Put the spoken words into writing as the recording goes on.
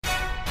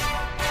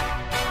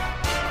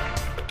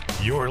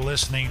You're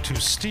listening to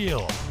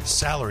Steel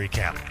Salary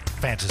Cap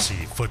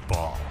Fantasy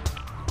Football,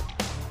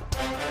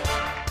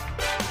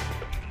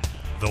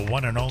 the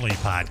one and only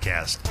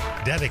podcast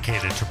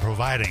dedicated to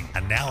providing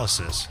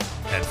analysis,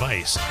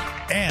 advice,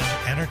 and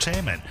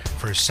entertainment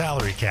for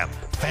salary cap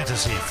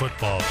fantasy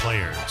football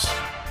players.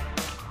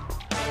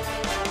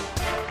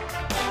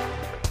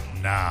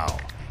 Now,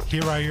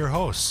 here are your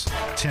hosts,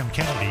 Tim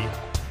Kennedy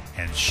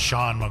and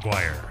Sean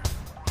McGuire.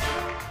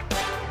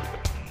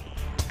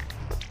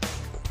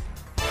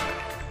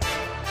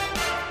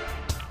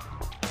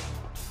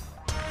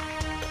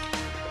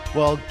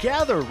 Well,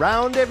 gather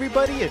round,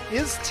 everybody. It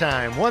is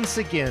time once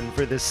again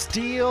for the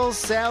Steel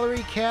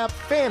Salary Cap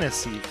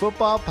Fantasy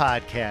Football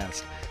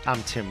Podcast.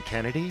 I'm Tim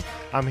Kennedy.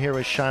 I'm here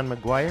with Sean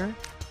McGuire.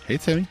 Hey,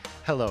 Timmy.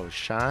 Hello,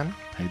 Sean.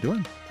 How you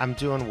doing? I'm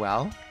doing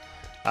well.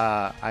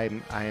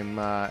 I'm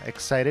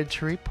excited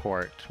to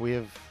report. We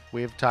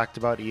have talked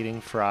about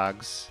eating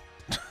frogs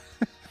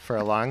for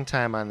a long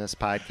time on this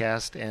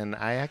podcast, and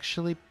I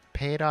actually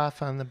paid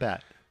off on the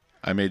bet.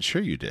 I made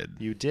sure you did.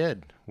 You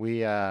did. We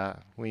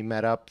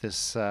met up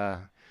this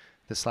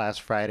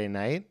last Friday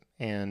night,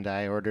 and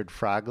I ordered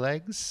frog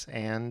legs,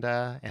 and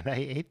I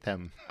ate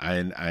them.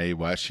 I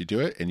watched you do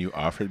it, and you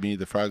offered me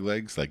the frog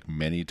legs like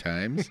many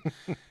times,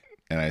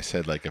 and I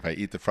said, like, if I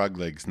eat the frog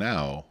legs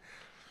now,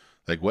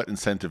 like, what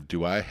incentive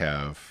do I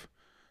have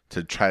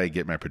to try to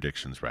get my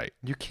predictions right?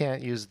 You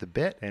can't use the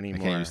bit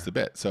anymore. I can't use the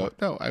bit, so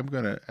no, I'm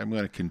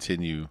gonna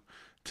continue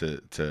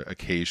to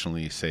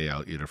occasionally say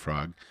I'll eat a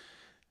frog,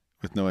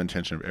 with no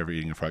intention of ever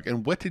eating a frog.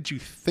 And what did you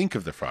think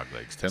of the frog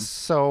legs, Tim?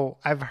 So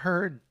I've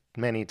heard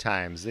many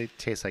times they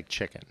taste like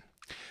chicken.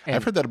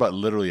 I've heard that about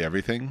literally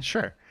everything.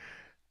 Sure.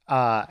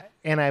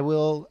 And I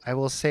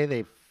will say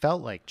they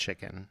felt like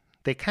chicken.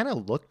 They kind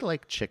of looked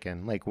like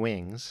chicken, like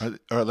wings.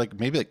 Or like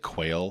maybe like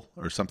quail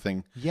or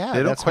something. Yeah, they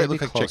don't that's quite maybe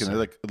look like closer. chicken.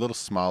 They're like a little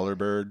smaller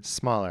birds.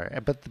 Smaller.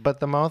 But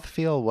the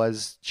mouthfeel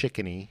was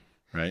chickeny.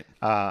 Right.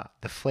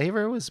 The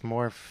flavor was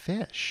more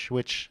fish,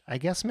 which I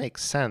guess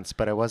makes sense,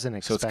 but I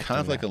wasn't So expecting it's kind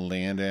of like that. a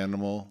land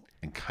animal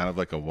and kind of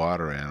like a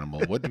water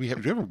animal. What do we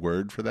have? Do you have a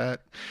word for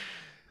that?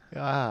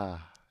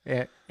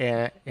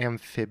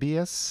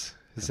 Amphibious?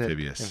 Is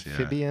Amphibious, it yeah.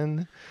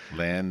 amphibian?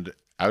 Land.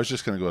 I was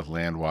just going to go with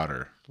land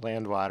water.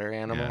 Land water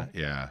animal?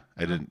 Yeah.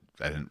 I didn't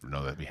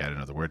know that we had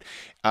another word.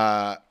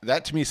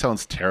 That to me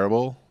sounds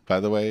terrible, by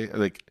the way.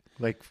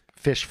 Like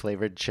fish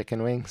flavored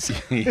chicken wings?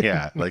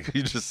 Yeah, like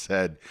you just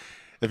said.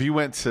 If you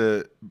went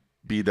to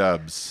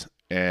B-Dubs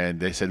and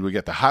they said, we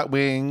got the hot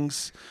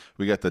wings,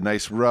 we got the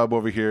nice rub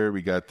over here,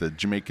 we got the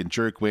Jamaican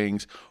jerk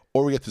wings,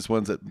 or we got these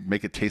ones that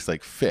make it taste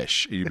like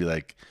fish, and you'd be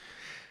like,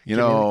 give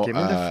me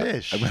the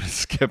fish. I'm going to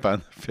skip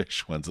on the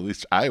fish ones. At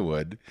least I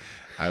would.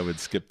 I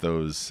would skip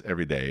those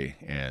every day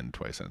and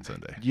twice on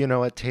Sunday. You know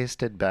what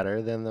tasted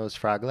better than those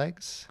frog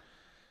legs?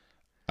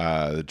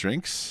 The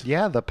drinks?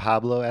 Yeah, the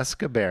Pablo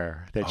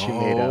Escobar that you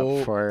made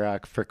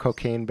up for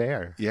Cocaine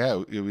Bear. Yeah,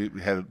 we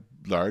had a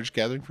large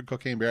gathering for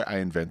Cocaine Bear. I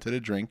invented a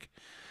drink.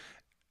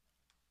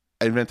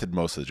 I invented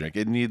most of the drink.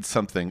 It needs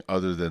something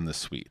other than the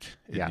sweet.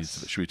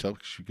 Should we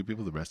give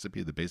people the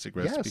recipe, the basic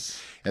recipe?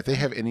 Yes. If they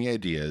have any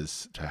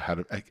ideas to how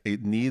to,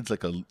 it needs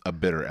like a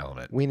bitter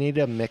element. We need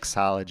a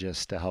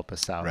mixologist to help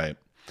us out. Right.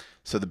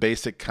 So the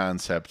basic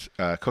concept,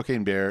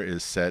 Cocaine Bear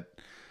is set,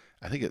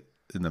 I think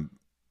in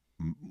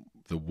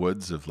the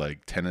woods of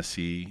like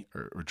Tennessee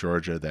or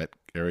Georgia, that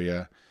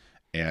area,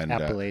 and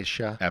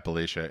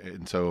Appalachia.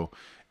 And so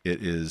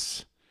it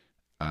is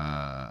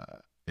a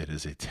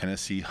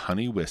Tennessee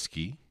honey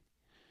whiskey,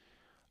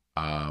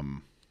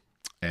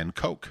 and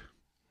Coke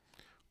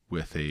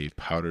with a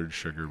powdered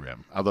sugar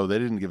rim. Although they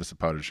didn't give us a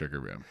powdered sugar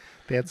rim,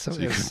 They had some.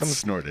 so you can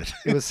snort it.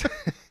 It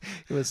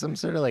was some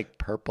sort of like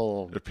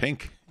purple, Or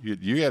pink.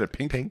 You had a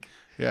pink.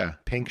 Yeah.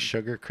 pink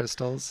sugar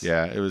crystals.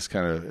 Yeah. It was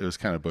kind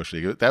of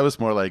bushy. That was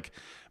more like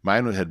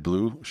mine had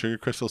blue sugar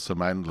crystals, so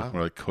mine looked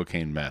more like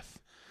cocaine meth.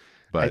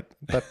 But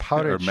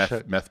powdered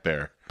or meth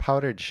bear.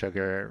 powdered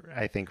sugar,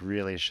 I think,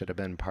 really should have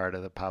been part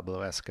of the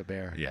Pablo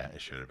Escobar. Yeah,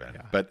 it should have been.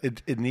 Yeah. But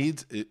it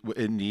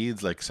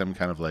needs like some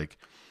kind of like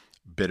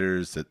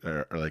bitters that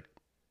are like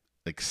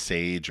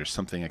sage or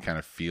something that kind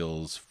of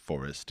feels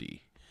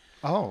foresty.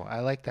 Oh, I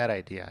like that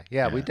idea.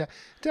 Yeah, we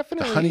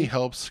definitely. The honey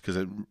helps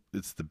because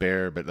it's the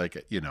bear, but like,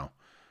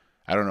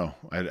 I don't know.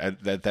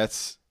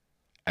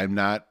 I'm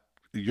not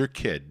your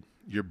kid.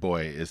 Your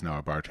boy is now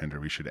a bartender.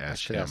 We should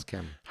ask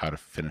him how to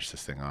finish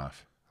this thing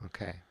off.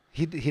 Okay.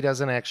 He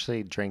doesn't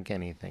actually drink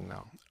anything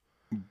though.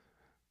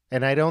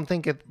 And I don't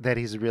think that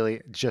he's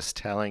really just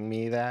telling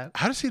me that.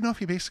 How does he know if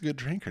he makes a good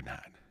drink or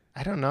not?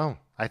 I don't know.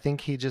 I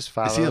think he just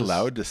follows. Is he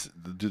allowed to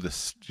do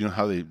this? You know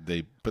how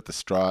they put the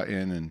straw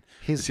in, and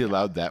is he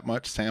allowed that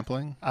much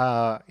sampling?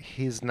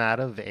 He's not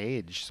of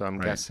age, so I'm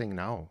Right. guessing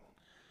no.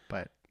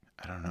 But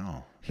I don't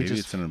know. He Maybe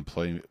just- it's an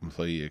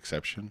employee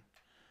exception.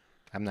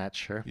 I'm not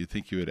sure. You'd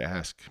think you would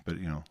ask, but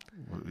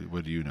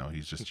what do you know?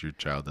 He's just your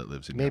child that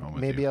lives in your home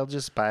with Maybe you. I'll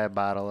just buy a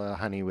bottle of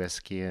honey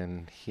whiskey,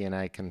 and he and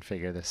I can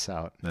figure this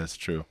out. That's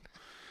true.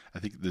 I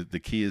think the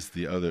key is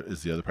the other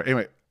part.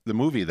 Anyway, the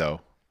movie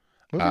though.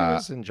 Movie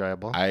was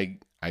enjoyable. I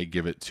I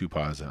give it 2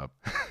 paws up.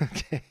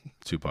 Okay.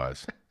 2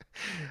 paws.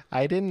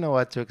 I didn't know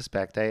what to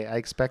expect. I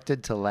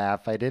expected to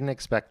laugh. I didn't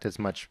expect as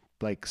much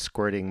like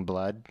squirting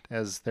blood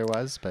as there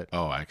was, but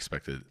Oh, I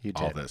expected You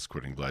all did. that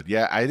squirting blood.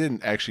 Yeah, I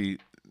didn't actually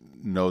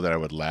know that I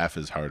would laugh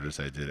as hard as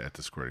I did at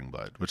the squirting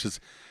blood, which is,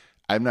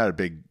 I'm not a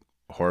big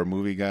horror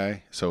movie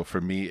guy. So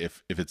for me,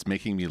 if it's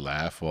making me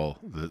laugh while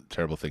the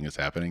terrible thing is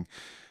happening,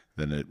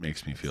 then it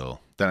makes me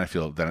feel, then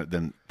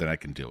I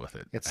can deal with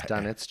it. it's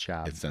done its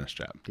job. It's done its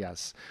job.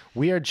 Yes.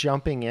 We are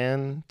jumping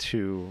in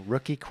to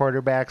rookie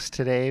quarterbacks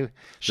today. There's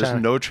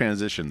Sean, no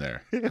transition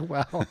there.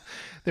 well,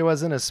 there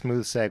wasn't a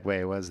smooth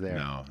segue, was there?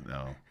 No.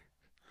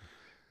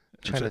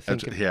 Trying to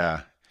think if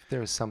Yeah.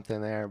 there was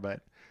something there, but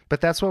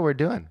that's what we're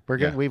doing.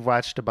 Yeah. We've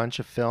watched a bunch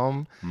of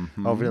film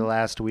over the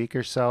last week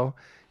or so,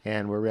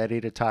 and we're ready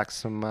to talk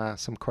some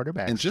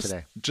quarterbacks And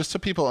today. just so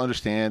people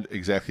understand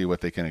exactly what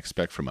they can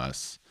expect from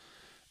us,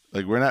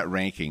 like we're not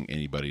ranking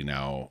anybody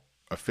now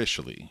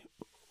officially.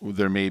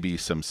 There may be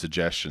some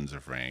suggestions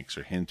of ranks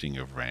or hinting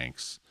of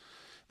ranks.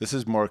 This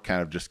is more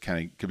kind of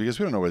because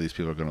we don't know where these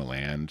people are going to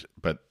land,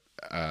 but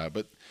I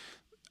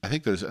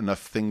think there's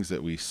enough things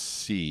that we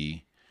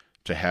see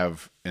to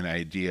have an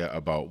idea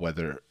about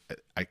whether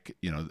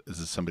this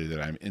is somebody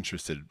that I'm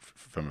interested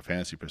from a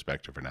fantasy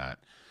perspective or not.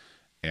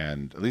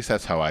 And at least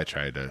that's how I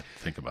try to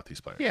think about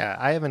these players. Yeah,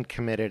 I haven't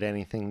committed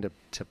anything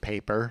to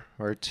paper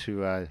or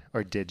to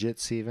or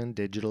digits even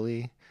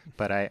digitally,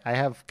 but I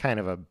have kind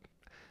of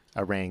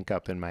a rank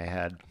up in my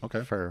head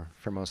Okay. for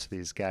most of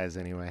these guys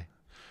anyway.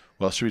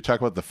 Well, should we talk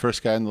about the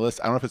first guy on the list?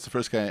 I don't know if it's the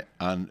first guy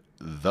on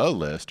the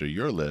list or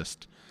your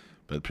list,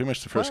 but pretty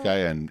much the first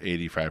guy on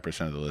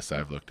 85% of the list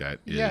I've looked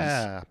at is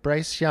Yeah,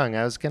 Bryce Young.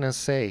 I was gonna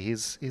say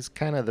he's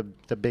kind of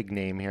the big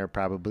name here,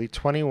 probably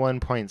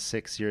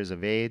 21.6 years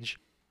of age,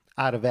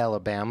 out of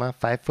Alabama,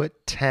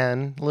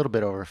 5'10", a little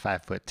bit over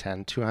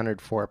 5'10",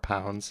 204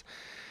 pounds.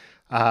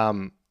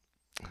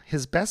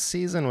 His best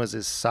season was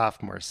his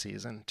sophomore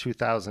season,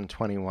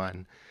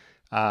 2021.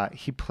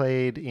 He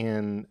played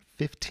in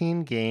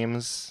 15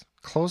 games,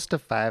 close to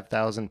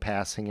 5,000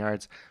 passing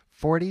yards,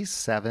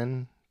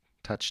 47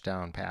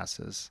 touchdown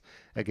passes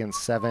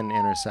against 7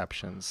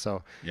 interceptions.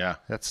 So yeah,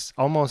 that's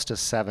almost a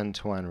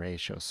 7-to-1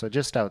 ratio. So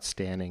just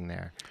outstanding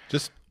there.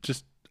 just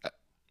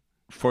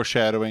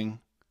foreshadowing.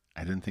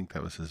 I didn't think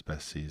that was his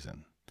best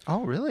season.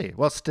 Oh, really?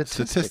 Well,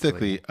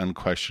 Statistically,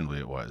 unquestionably,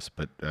 it was.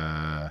 But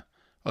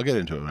I'll get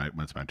into it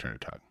when it's my turn to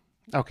talk.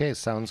 Okay,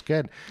 sounds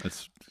good.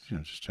 It's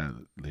just trying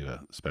to leave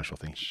a special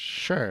thing.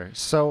 Sure.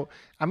 So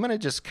I'm going to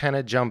just kind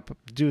of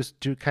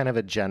do kind of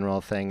a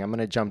general thing. I'm going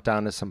to jump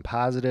down to some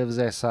positives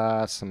I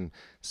saw, some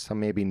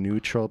maybe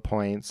neutral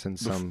points, and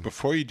some.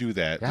 Before you do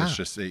that, let's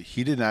just say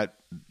he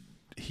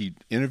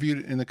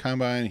interviewed in the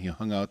combine. He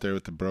hung out there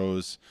with the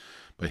bros,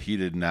 but he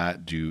did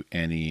not do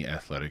any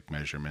athletic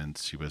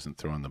measurements. He wasn't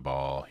throwing the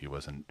ball. He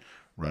wasn't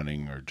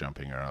running or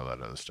jumping or all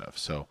that other stuff.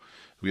 So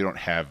we don't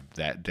have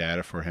that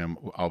data for him.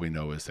 All we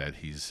know is that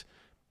he's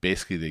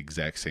basically the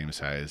exact same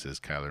size as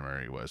Kyler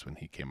Murray was when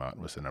he came out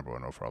and was the number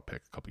 1 overall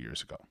pick a couple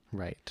years ago.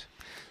 Right.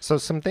 So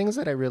some things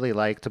that I really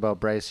liked about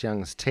Bryce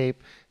Young's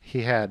tape,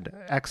 he had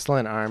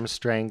excellent arm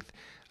strength.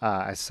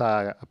 I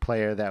saw a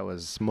player that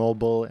was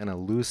mobile and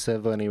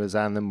elusive when he was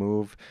on the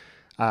move.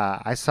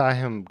 I saw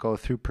him go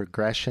through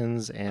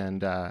progressions,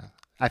 and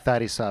I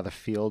thought he saw the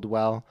field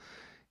well.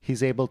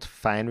 He's able to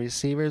find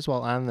receivers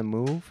while on the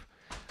move.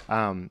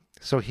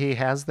 So he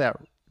has that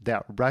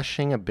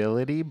rushing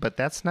ability, but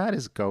that's not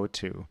his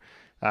go-to.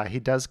 He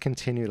does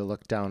continue to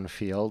look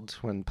downfield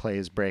when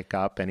plays break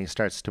up and he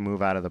starts to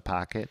move out of the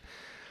pocket.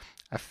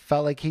 I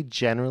felt like he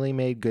generally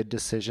made good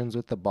decisions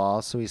with the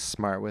ball, so he's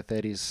smart with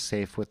it. He's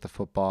safe with the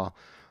football.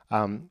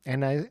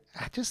 And I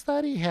just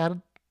thought he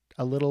had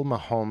a little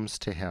Mahomes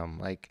to him.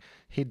 Like,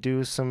 he'd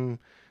do some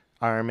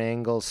arm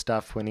angle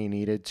stuff when he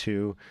needed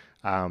to.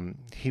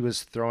 He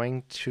was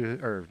running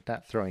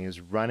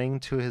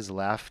to his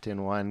left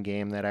in one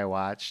game that I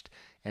watched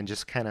and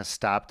just kind of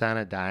stopped on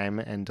a dime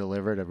and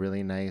delivered a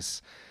really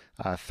nice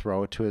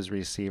throw to his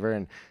receiver.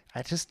 And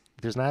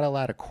there's not a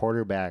lot of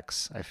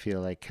quarterbacks I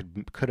feel like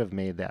could have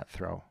made that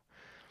throw.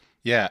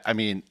 Yeah, I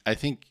mean, I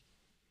think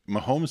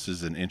Mahomes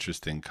is an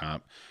interesting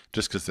comp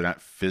just because they're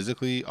not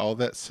physically all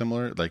that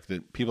similar. Like,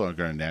 the people are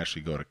going to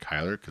naturally go to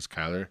Kyler because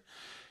Kyler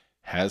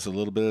has a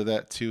little bit of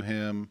that to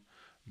him.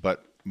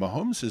 But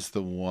Mahomes is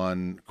the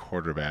one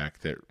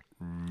quarterback that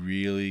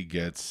really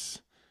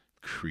gets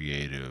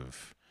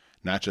creative,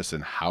 not just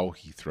in how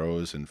he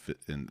throws and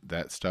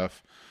that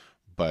stuff,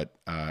 but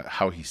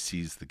how he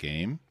sees the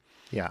game.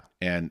 Yeah.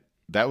 And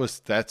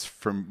that's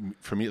for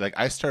me. Like,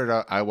 I started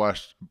out, I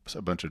watched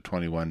a bunch of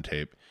 21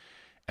 tape,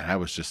 and I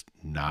was just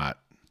not.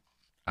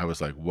 I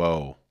was like,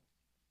 "Whoa,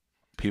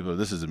 people!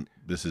 This is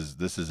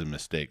a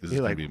mistake. This is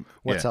like, gonna be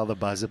what's all the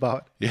buzz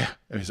about?" Yeah,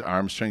 his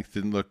arm strength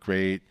didn't look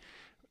great.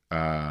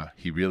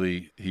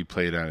 He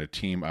played on a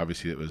team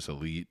obviously that was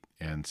elite,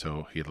 and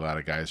so he had a lot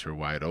of guys who were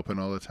wide open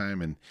all the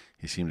time, and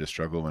he seemed to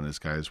struggle when his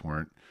guys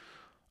weren't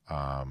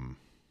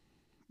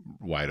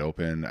wide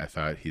open. I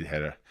thought he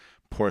had a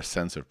poor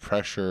sense of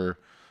pressure,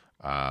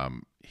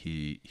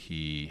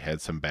 he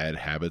had some bad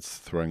habits,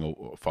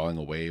 falling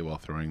away while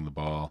throwing the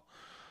ball,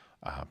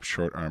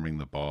 short arming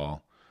the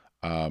ball.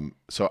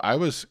 So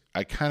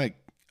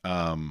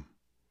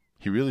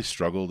he really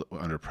struggled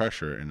under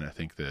pressure, and I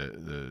think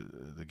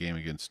the game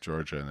against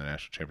Georgia in the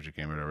national championship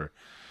game or whatever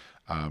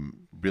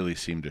really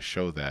seemed to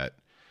show that.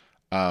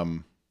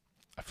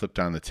 I flipped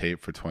on the tape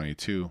for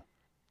 22,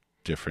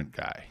 different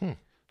guy.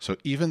 So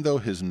even though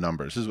his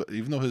numbers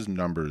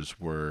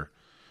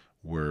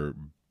were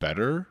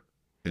better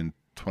in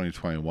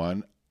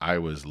 2021, I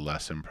was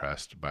less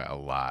impressed by a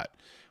lot.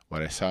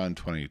 What I saw in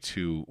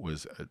 22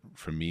 was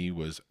for me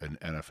was an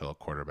NFL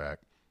quarterback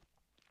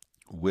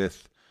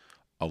with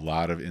a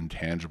lot of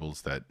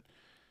intangibles that,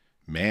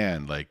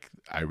 man, like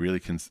I really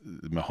can.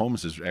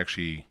 Mahomes is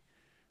actually,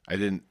 I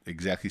didn't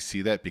exactly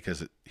see that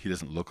because he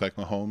doesn't look like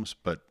Mahomes,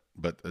 but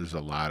there's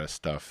a lot of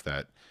stuff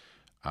that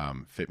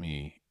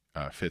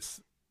fits.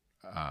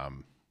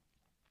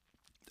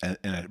 And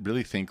I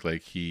really think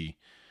like he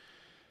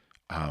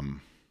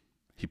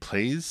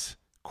plays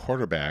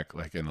quarterback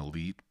like an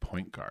elite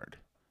point guard.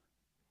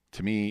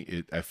 To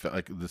me, I felt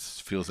like this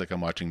feels like I'm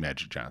watching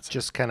Magic Johnson.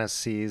 Just kind of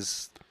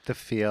sees the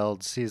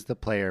field, sees the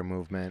player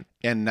movement.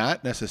 And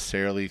not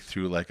necessarily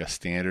through like a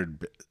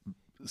standard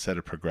set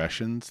of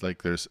progressions.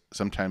 Like there's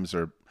sometimes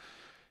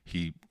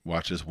he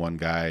watches one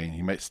guy and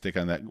he might stick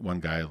on that one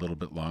guy a little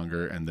bit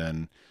longer and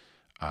then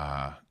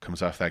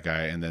comes off that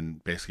guy, and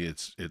then basically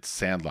it's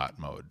Sandlot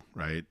mode,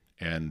 right?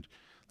 And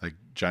like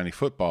Johnny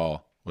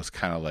Football was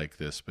kind of like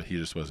this, but he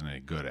just wasn't any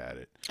good at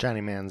it.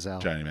 Johnny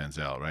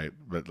Manziel, right?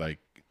 But like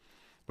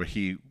where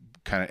he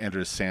kind of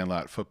enters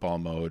Sandlot football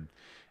mode.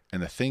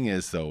 And the thing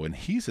is, though, when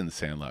he's in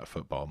Sandlot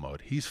football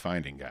mode, he's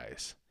finding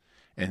guys,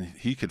 and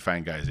he could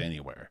find guys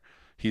anywhere.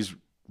 He's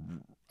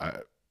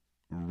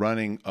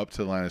running up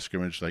to the line of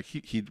scrimmage. Like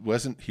he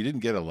didn't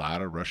get a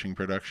lot of rushing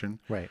production.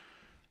 Right.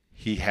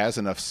 He has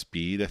enough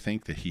speed, I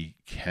think, that he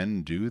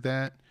can do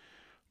that.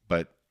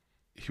 But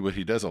what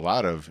he does a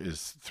lot of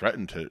is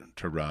threaten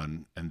to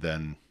run and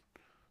then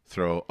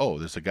throw. Oh,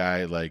 there's a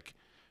guy like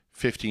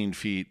 15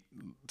 feet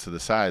to the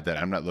side that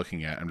I'm not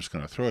looking at. I'm just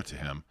going to throw it to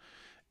him.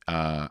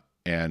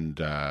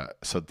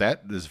 So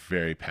that is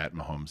very Pat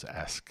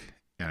Mahomes-esque.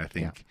 And I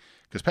think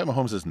because Pat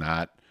Mahomes is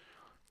not,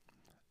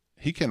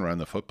 he can run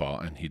the football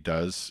and he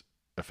does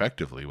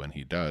effectively when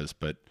he does,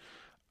 but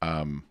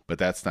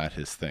that's not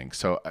his thing.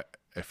 So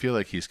I feel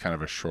like he's kind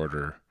of a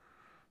shorter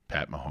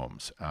Pat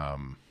Mahomes.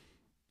 And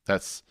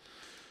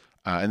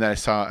then I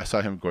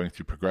saw him going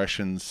through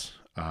progressions.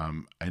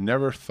 I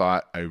never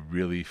thought I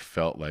really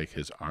felt like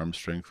his arm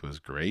strength was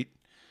great.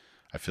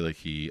 I feel like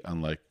he,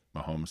 unlike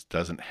Mahomes,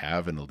 doesn't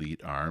have an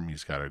elite arm.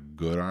 He's got a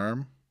good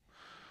arm.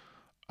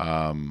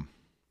 I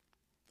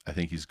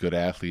think he's a good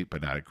athlete,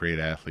 but not a great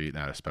athlete,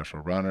 not a special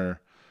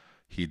runner.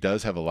 He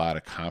does have a lot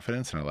of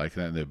confidence, and I like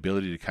that. And the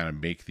ability to kind of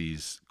make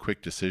these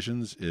quick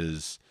decisions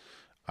is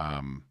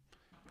a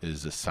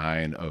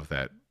sign of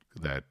that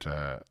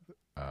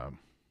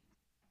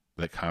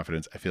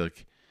confidence. I feel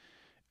like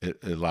it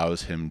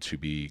allows him to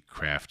be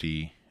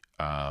crafty.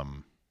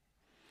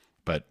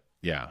 But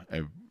yeah,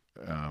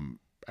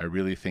 I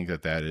really think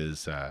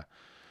that's going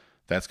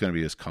to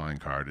be his calling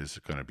card. Is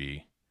going to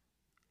be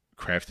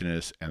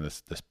craftiness and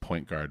this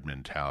point guard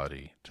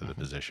mentality to the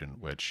position,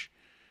 which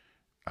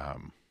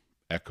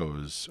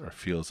echoes or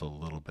feels a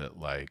little bit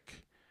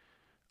like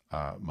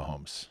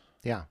Mahomes.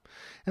 Yeah.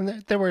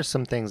 And there were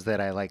some things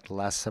that I liked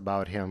less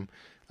about him,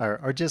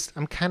 or just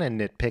I'm kind of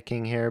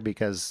nitpicking here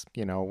because,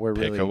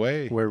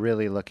 we're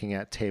really looking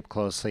at tape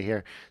closely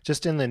here.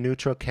 Just in the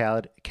neutral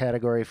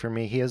category for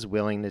me, he is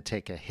willing to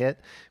take a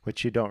hit,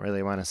 which you don't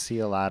really want to see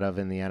a lot of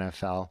in the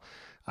NFL.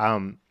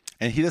 And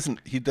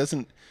he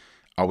doesn't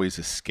always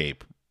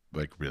escape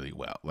like really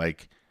well.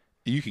 Like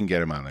you can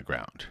get him on the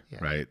ground,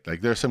 right?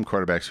 Like there are some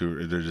quarterbacks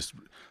they're just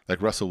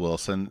like Russell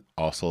Wilson,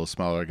 also a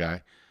smaller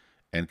guy,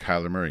 and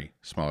Kyler Murray,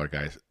 smaller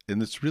guys.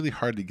 And it's really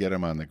hard to get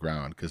him on the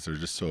ground because they're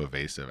just so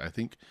evasive. I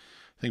think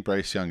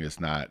Bryce Young does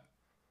not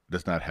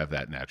have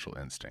that natural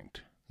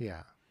instinct.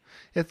 Yeah.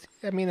 He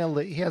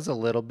has a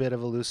little bit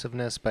of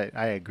elusiveness, but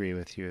I agree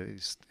with you.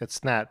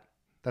 That's not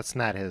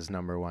his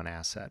number one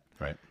asset.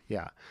 Right.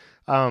 Yeah.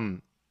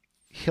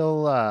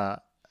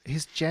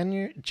 He's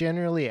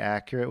generally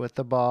accurate with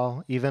the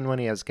ball, even when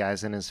he has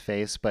guys in his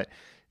face. But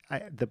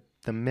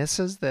the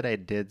misses that I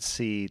did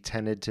see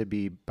tended to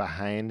be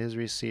behind his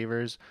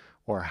receivers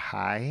or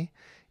high,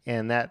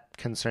 and that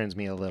concerns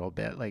me a little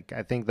bit. Like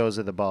I think those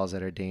are the balls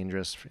that are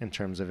dangerous in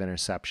terms of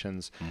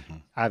interceptions. Mm-hmm.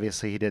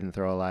 Obviously, he didn't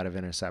throw a lot of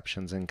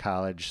interceptions in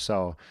college,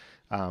 so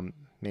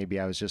maybe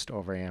I was just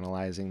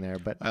overanalyzing there.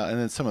 But and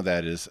then some of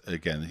that is,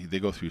 again, they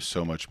go through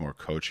so much more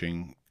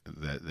coaching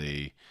that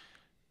they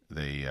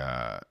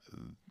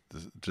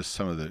just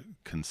some of the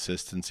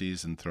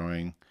consistencies in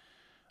throwing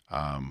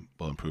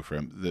will improve for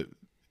him.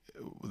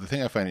 The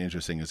thing I find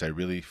interesting is I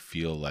really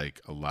feel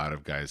like a lot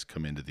of guys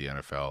come into the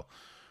NFL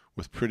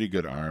with pretty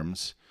good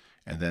arms,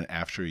 and then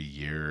after a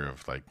year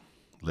of like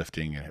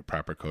lifting and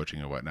proper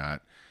coaching and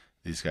whatnot,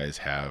 these guys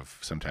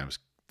sometimes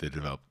they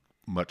develop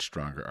much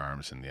stronger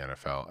arms in the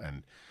NFL,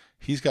 and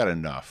he's got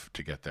enough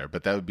to get there.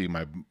 But that would be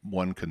my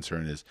one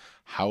concern is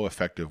how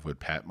effective would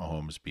Pat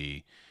Mahomes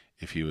be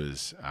if he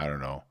was, I don't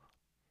know,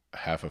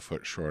 half a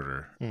foot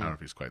shorter. I don't know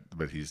if he's quite,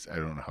 but I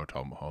don't know how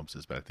tall Mahomes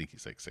is, but I think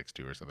he's like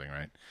 6'2" or something,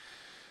 right?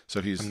 So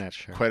if he's I'm not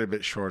sure. quite a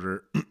bit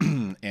shorter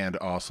and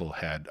also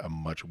had a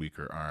much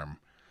weaker arm,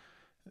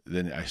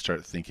 then I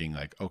start thinking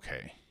like,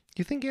 okay.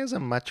 You think he has a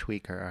much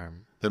weaker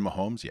arm? Than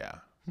Mahomes? Yeah.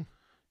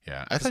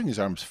 Yeah. I think his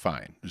arm's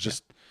fine. It's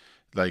just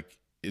like,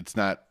 it's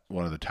not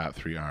one of the top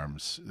 3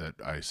 arms that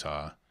I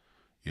saw,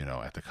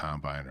 at the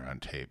combine or on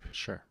tape.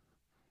 Sure.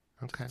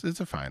 Okay. It's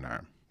a fine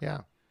arm.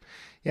 Yeah.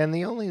 Yeah. And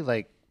the only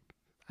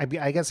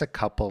I guess a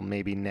couple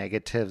maybe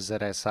negatives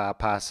that I saw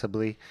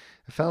possibly,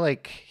 I felt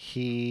like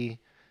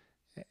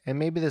and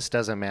maybe this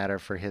doesn't matter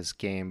for his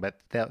game, but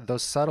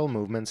those subtle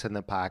movements in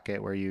the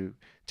pocket where you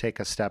take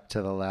a step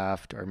to the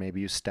left or maybe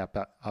you step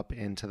up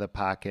into the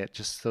pocket,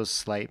 just those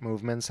slight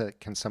movements that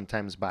can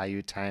sometimes buy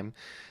you time.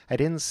 I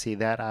didn't see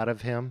that out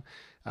of him.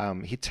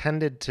 He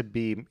tended to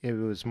be, it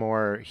was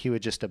more, he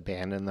would just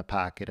abandon the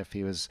pocket if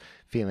he was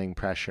feeling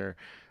pressure.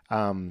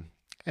 And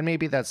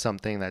maybe that's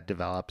something that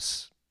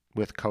develops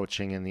with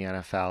coaching in the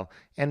NFL.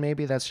 And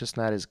maybe that's just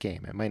not his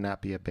game. It might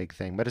not be a big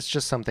thing, but it's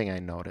just something I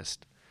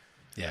noticed.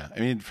 Yeah. I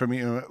mean, for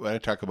me, when I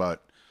talk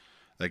about,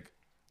 like,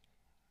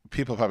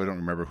 people probably don't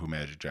remember who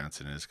Magic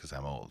Johnson is because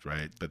I'm old,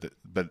 right?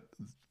 But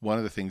one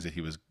of the things that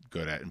he was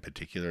good at in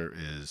particular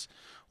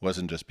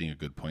wasn't just being a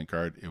good point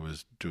guard. It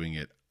was doing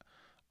it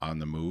on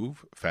the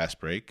move, fast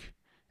break.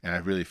 And I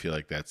really feel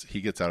like he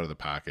gets out of the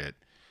pocket.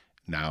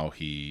 Now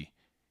he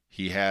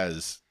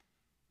has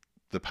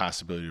the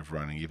possibility of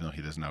running, even though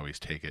he doesn't always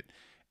take it.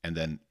 And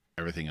then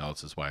everything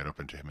else is wide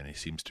open to him. And he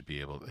seems to be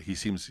able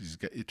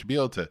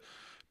to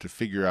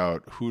figure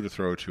out who to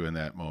throw to in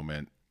that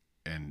moment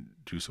and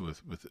do so with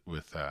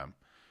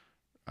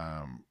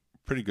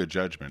pretty good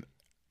judgment.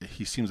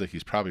 He seems like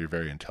he's probably a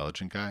very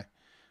intelligent guy,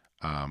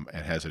 and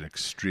has an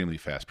extremely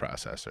fast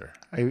processor.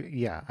 I'm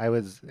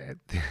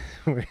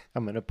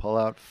going to pull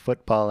out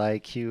football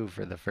IQ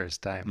for the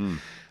first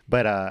time,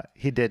 but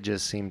he did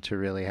just seem to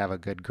really have a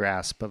good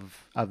grasp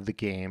of the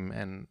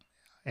game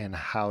and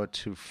how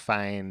to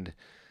find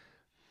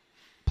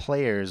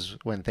players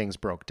when things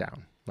broke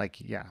down. I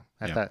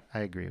thought I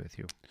agree with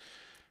you.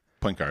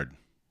 Point guard.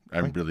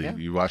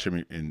 You watch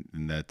him,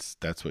 and that's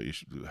what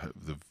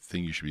the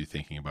thing you should be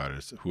thinking about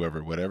is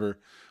whatever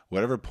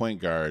point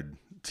guard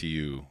to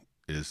you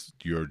is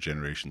your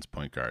generation's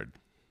point guard.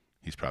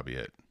 He's probably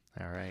it.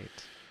 All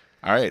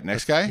right.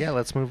 Next guy. Yeah,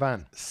 let's move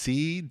on.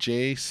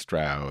 C.J.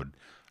 Stroud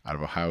out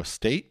of Ohio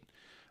State.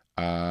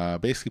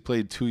 Basically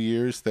played 2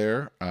 years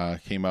there.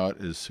 Came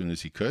out as soon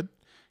as he could.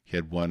 He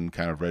had one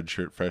kind of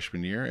redshirt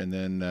freshman year, and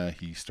then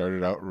he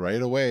started out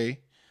right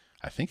away,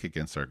 I think,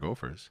 against our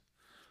Gophers,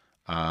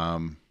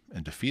 and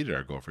defeated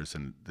our Gophers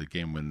in the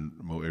game when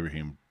Mo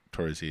Ibrahim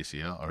tore his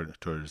ACL or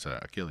tore his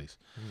Achilles.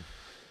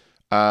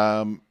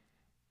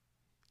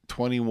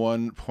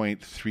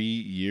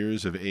 21.3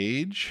 years of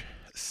age,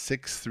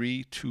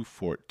 6'3",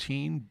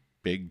 214,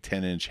 big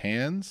 10-inch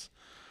hands.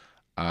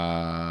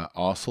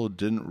 Also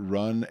didn't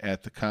run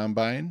at the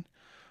combine.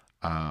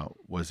 But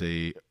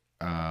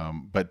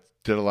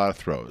did a lot of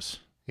throws.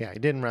 Yeah, he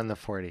didn't run the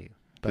 40.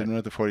 Didn't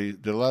run the 40.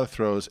 Did a lot of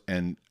throws,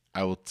 and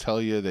I will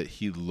tell you that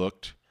he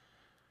looked,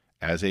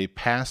 as a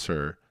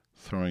passer,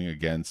 throwing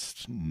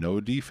against no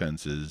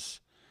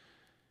defenses,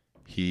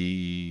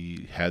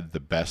 he had the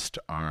best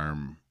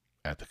arm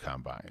at the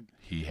combine.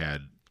 He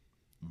had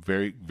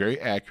very, very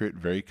accurate,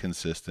 very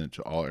consistent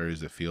to all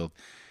areas of the field.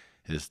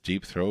 His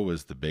deep throw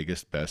was the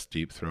biggest, best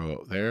deep throw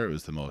out there. It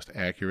was the most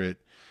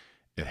accurate.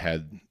 It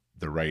had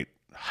the right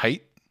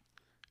height,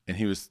 and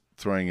he was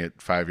throwing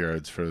it 5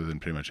 yards further than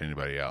pretty much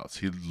anybody else.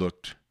 He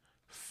looked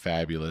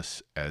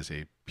fabulous as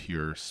a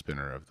pure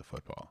spinner of the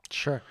football.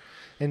 Sure.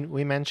 And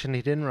we mentioned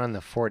he didn't run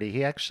the 40.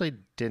 He actually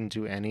didn't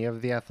do any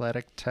of the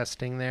athletic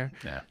testing there.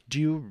 Yeah. Do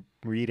you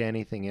read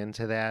anything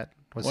into that?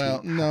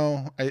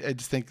 No. I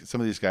just think some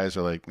of these guys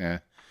are like,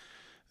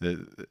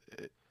 if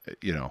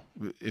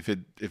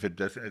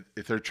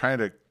they're trying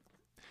to,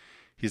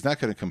 he's not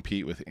going to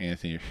compete with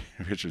Anthony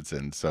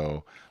Richardson,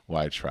 so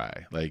why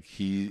try?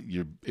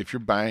 If you're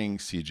buying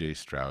C.J.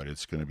 Stroud,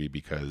 it's going to be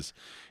because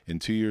in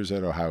 2 years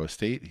at Ohio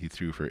State, he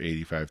threw for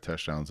 85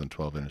 touchdowns and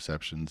 12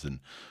 interceptions and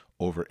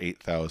over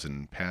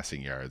 8,000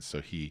 passing yards.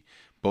 So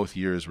both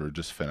years were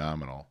just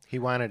phenomenal. He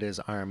wanted his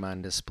arm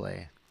on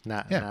display,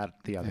 not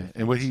the other things.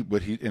 And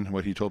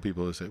what he told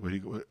people is that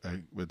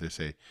what they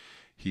say,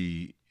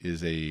 he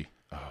is I'm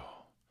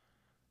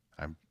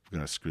going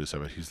to screw this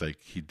up, but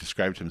he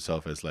described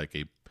himself as like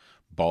a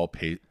ball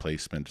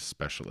placement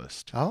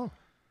specialist. Oh,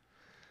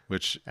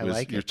 which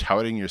you're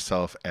touting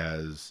yourself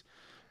as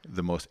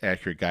the most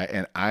accurate guy.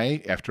 And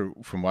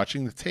from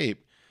watching the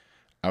tape,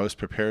 I was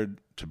prepared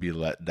to be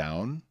let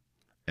down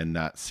and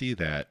not see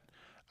that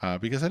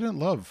because I didn't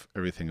love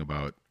everything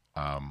about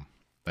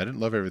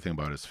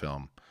his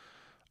film.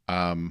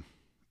 I'm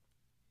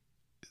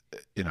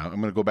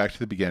going to go back to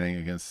the beginning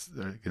against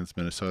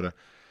Minnesota.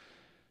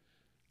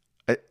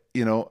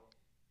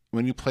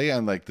 When you play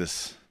on like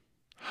this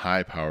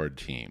high-powered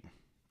team,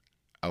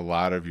 a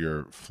lot of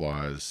your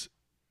flaws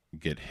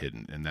get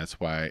hidden, and that's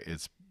why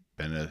it's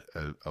been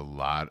a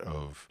lot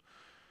of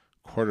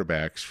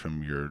quarterbacks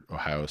from your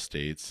Ohio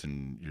States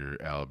and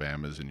your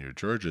Alabamas and your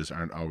Georgias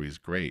aren't always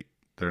great.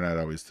 They're not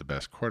always the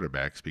best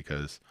quarterbacks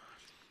because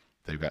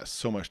they've got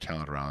so much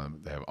talent around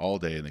them. They have all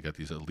day, and they got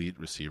these elite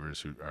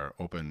receivers who are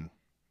open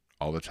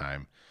all the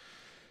time.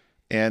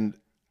 And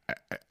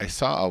I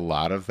saw a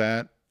lot of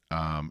that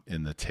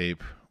in the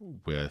tape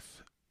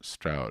with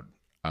Stroud.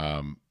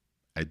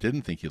 I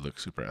didn't think he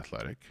looked super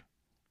athletic.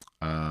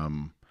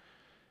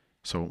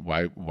 So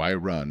why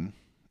run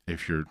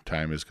if your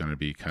time is going to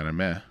be kind of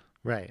meh?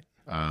 Right.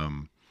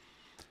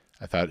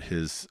 I thought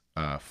his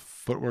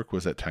footwork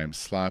was at times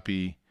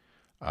sloppy.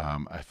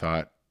 I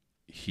thought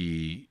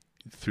he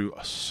threw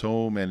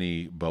so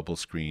many bubble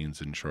screens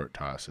and short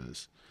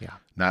tosses. Yeah.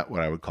 Not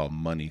what I would call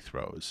money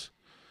throws.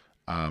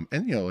 And,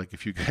 like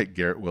if you got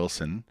Garrett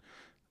Wilson,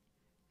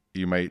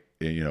 you might,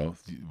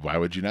 why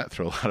would you not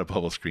throw a lot of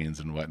bubble screens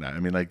and whatnot? I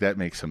mean, like that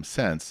makes some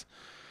sense.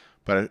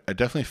 But I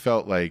definitely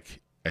felt like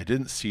I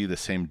didn't see the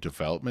same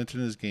development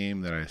in his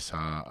game that I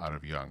saw out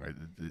of Young.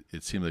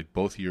 It seemed like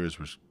both years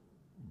was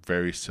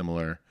very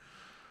similar.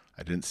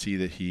 I didn't see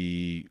that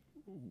he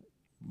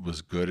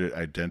was good at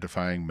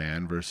identifying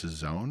man versus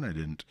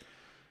zone.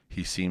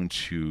 He seemed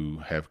to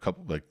have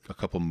a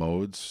couple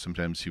modes.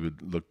 Sometimes he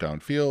would look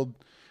downfield,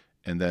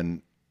 and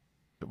then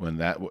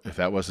if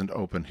that wasn't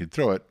open, he'd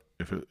throw it.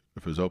 If it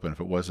was open, if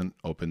it wasn't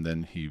open,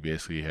 then he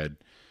basically had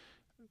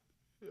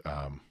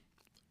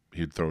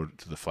he'd throw it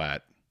to the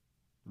flat,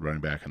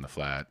 running back in the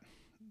flat,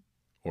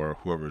 or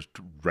whoever's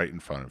right in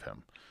front of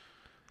him.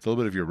 It's a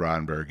little bit of your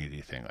Ron Burgundy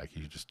thing. Like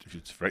if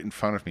it's right in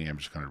front of me, I'm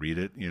just going to read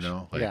it.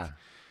 Yeah.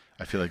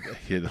 I feel like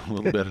he had a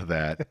little bit of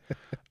that.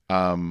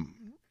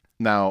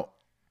 Now,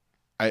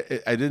 I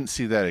didn't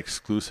see that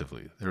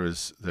exclusively. There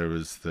was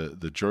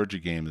the Georgia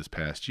game this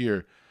past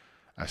year.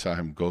 I saw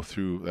him go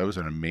through. That was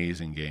an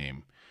amazing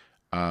game.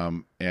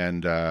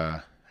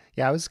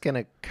 Yeah, I was going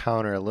to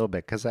counter a little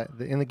bit because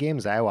in the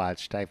games I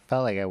watched, I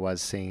felt like I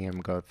was seeing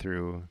him go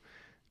through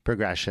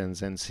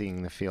progressions and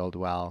seeing the field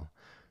well.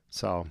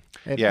 So,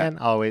 and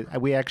always,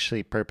 we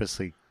actually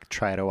purposely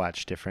try to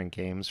watch different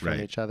games from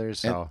each other.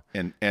 So,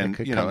 and it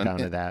could come down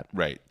to that.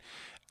 Right.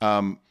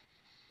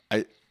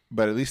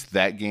 But at least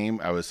that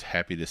game, I was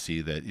happy to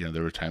see that,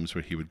 there were times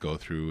where he would go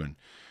through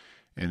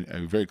and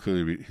very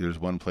clearly, there's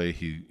one play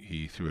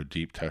he threw a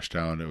deep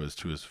touchdown. It was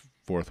to his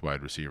fourth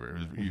wide receiver.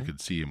 You could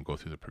see him go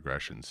through the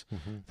progressions.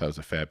 That was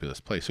a fabulous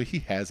play. So he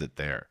has it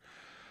there.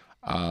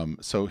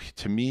 So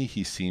to me,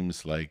 he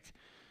seems like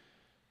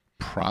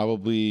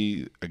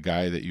probably a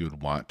guy that you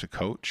would want to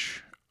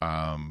coach,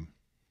 and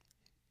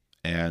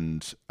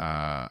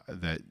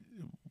that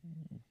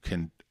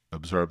can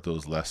absorb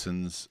those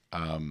lessons.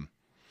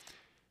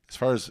 As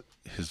far as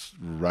his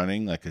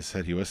running, like I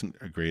said, he wasn't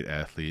a great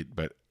athlete,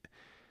 but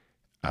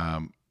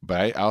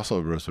I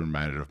also was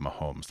reminded of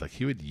Mahomes. Like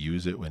he would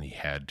use it when he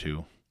had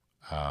to,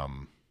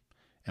 and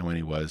when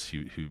he was,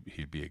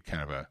 he'd be a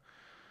kind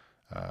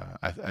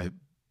of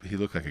he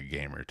looked like a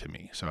gamer to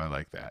me, so I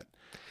like that.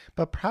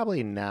 But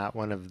probably not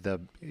one of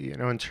the,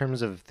 in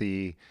terms of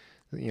the,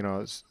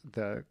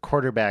 the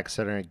quarterbacks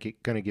that are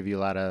going to give you a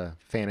lot of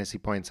fantasy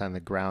points on the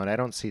ground. I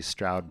don't see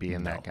Stroud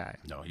being that guy.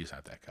 No, he's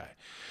not that guy.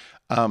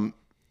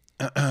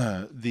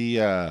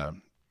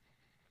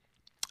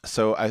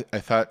 So I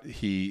thought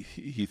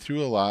he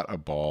threw a lot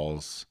of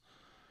balls.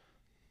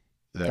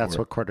 That's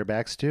what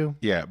quarterbacks do?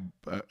 Yeah,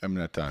 I'm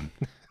not done.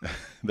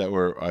 That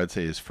were, I'd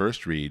say, his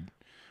first read,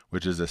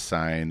 which is a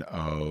sign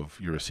of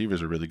your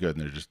receivers are really good,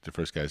 and they're just the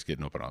first guy's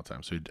getting open all the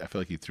time. So I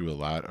feel like he threw a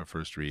lot of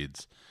first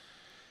reads.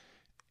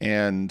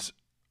 And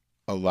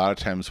a lot of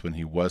times when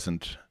he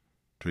wasn't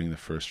doing the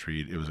first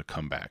read, it was a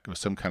comeback. It was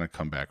some kind of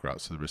comeback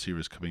route. So the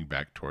receiver's coming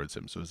back towards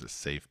him. So it was a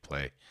safe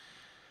play.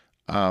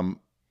 And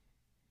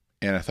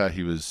I thought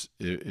it was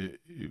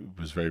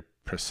very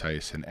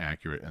precise and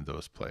accurate in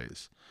those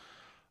plays.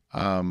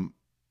 I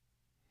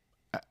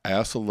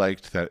also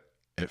liked that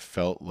it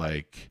felt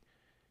like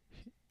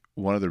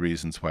one of the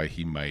reasons why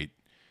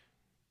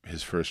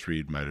his first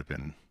read might have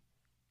been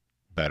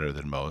better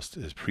than most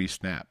is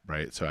pre-snap,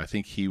 right? So I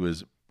think he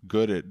was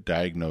good at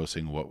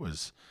diagnosing what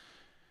was,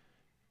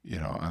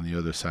 on the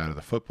other side of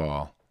the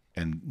football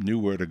and knew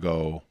where to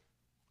go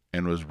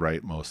and was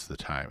right most of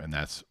the time. And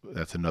that's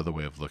another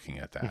way of looking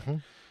at that. Mm-hmm.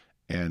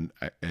 And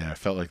I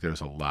felt like there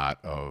was a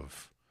lot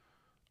of,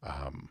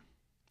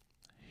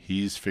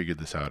 he's figured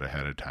this out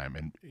ahead of time.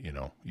 And,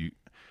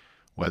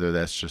 whether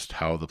that's just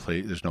how the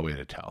play, there's no way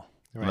to tell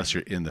unless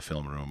you're in the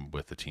film room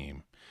with the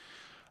team.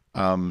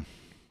 I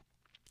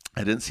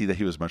didn't see that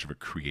he was much of a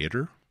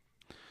creator.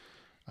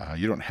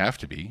 You don't have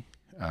to be.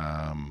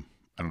 I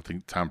don't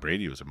think Tom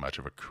Brady was much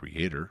of a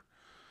creator.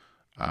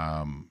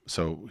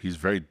 So he's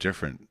very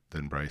different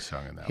than Bryce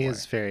Young in that way. He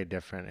is very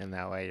different in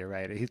that way. You're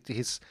right.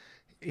 He's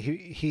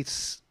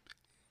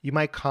you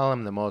might call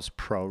him the most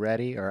pro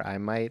ready, or I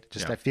might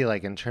just, I feel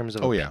like in terms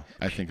of,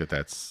 I think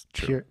that's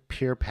true.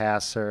 Pure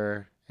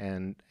passer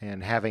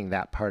and having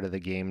that part of the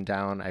game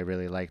down. I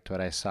really liked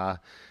what I saw.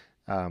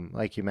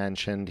 Like you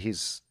mentioned,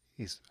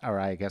 or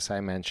I guess I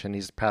mentioned,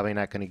 he's probably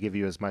not going to give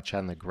you as much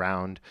on the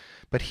ground,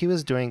 but he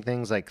was doing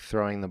things like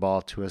throwing the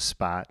ball to a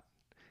spot,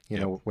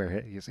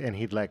 where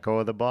he'd let go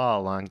of the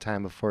ball a long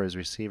time before his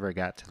receiver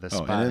got to the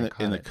spot. And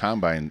in the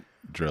combine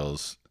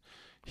drills,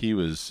 he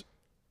was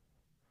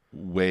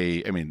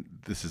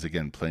this is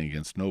again playing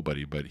against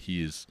nobody, but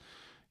he was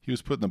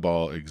putting the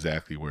ball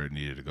exactly where it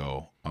needed to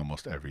go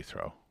almost every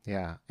throw.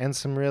 Yeah, and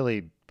some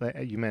really,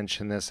 you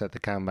mentioned this at the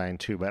combine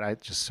too,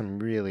 but just some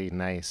really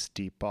nice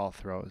deep ball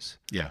throws.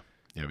 Yeah.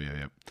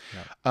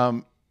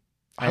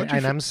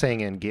 I'm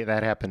saying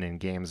that happened in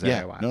games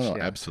that I watched. No,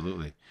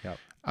 absolutely. Yep.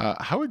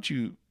 How would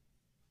you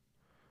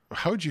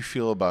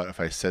feel about if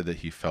I said that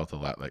he felt a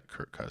lot like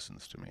Kirk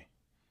Cousins to me?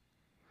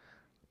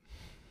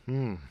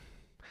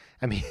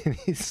 I mean,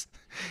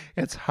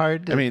 it's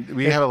hard to...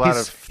 we have a lot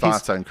of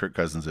thoughts on Kirk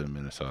Cousins in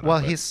Minnesota.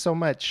 Well,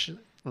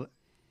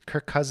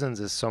 Kirk Cousins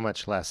is so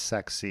much less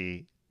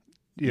sexy,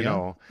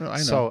 know. No,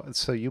 I know.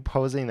 So you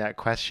posing that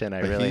question, I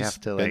really have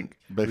to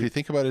But if you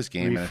think about his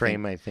game, reframe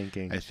my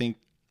thinking. I think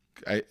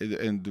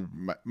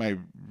my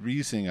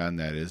reasoning on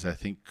that is I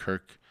think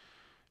Kirk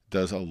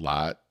does a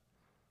lot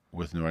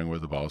with knowing where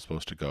the ball is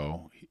supposed to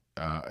go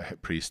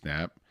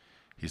pre-snap.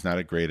 He's not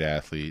a great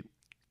athlete.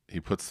 He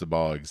puts the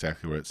ball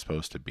exactly where it's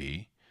supposed to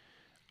be.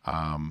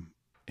 And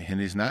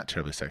he's not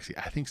terribly sexy.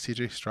 I think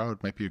C.J.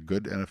 Stroud might be a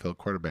good NFL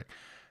quarterback,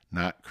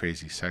 not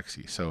crazy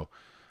sexy. So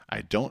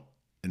I don't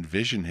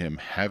envision him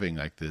having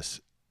like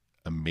this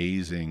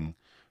amazing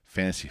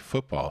fantasy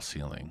football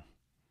ceiling.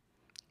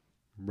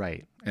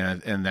 Right.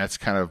 And that's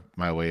kind of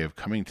my way of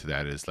coming to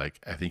that is like,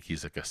 I think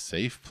he's like a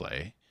safe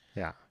play.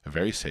 Yeah. A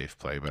very safe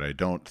play, but I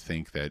don't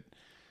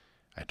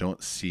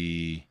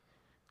see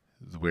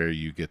where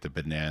you get the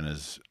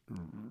bananas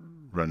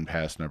run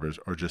pass numbers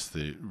or just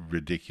the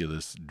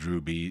ridiculous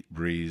Drew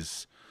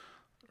Brees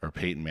or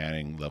Peyton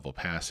Manning level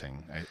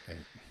passing.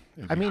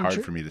 It'd be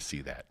hard for me to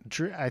see that.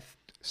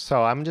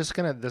 So I'm just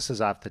going to, this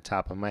is off the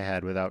top of my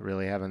head without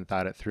really having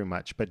thought it through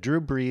much, but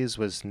Drew Brees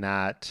was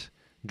not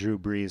Drew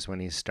Brees when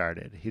he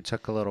started. He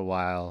took a little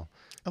while.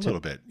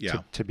 Little bit,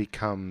 yeah. To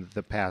become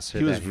the passer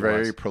he was that he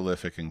very was.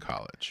 prolific in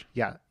college.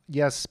 Yeah.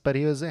 Yes, but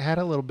he had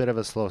a little bit of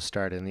a slow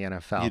start in the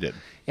NFL. He did.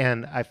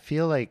 And I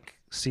feel like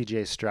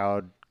C.J.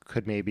 Stroud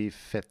could maybe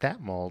fit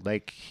that mold.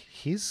 Like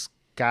he's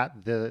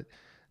got the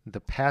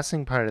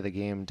passing part of the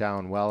game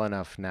down well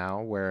enough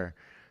now where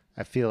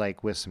I feel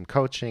like with some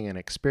coaching and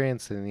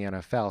experience in the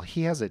NFL,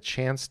 he has a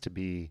chance to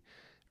be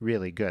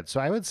really good. So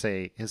I would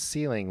say his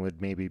ceiling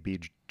would maybe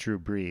be Drew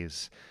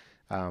Brees.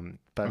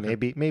 But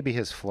okay. maybe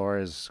his floor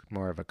is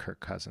more of a Kirk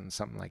Cousins,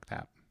 something like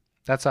that.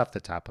 That's off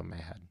the top of my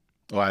head.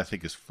 Well, I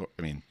think his floor.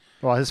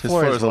 His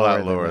floor is a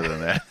lot lower than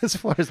that. His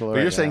floor is lower.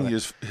 But you're saying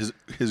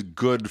his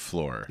good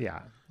floor.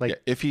 Yeah,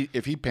 if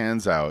he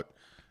pans out,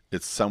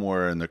 it's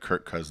somewhere in the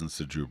Kirk Cousins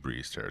to Drew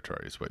Brees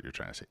territory. Is what you're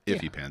trying to say.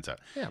 If he pans out,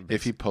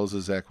 if he pulls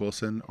a Zach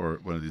Wilson or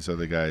one of these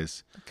other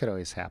guys, it could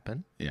always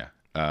happen. Yeah,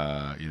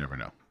 you never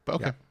know. But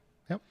okay.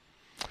 Yep.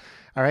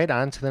 All right,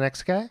 on to the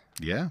next guy.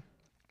 Yeah.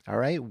 All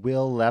right,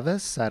 Will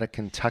Levis out of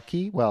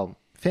Kentucky. Well,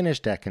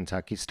 finished at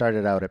Kentucky,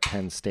 started out at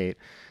Penn State,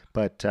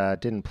 but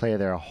didn't play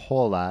there a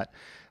whole lot.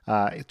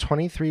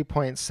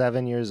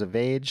 23.7 years of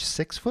age,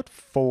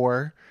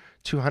 6'4",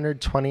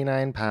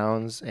 229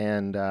 pounds,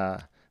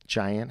 and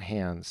giant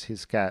hands.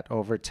 He's got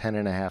over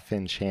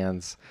 10.5-inch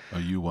hands. Oh,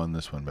 you won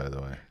this one, by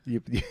the way.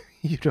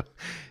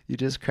 You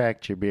just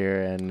cracked your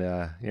beer and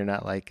you're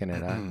not liking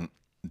it, huh?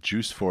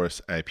 Juice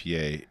Force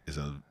IPA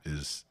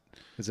is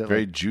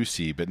very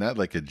juicy, but not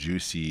like a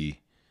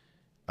juicy,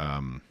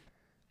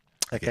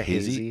 like a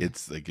hazy.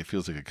 It's like it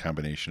feels like a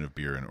combination of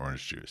beer and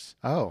orange juice.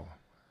 Oh,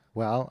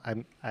 well,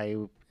 I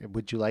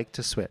would you like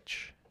to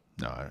switch?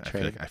 No,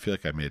 I feel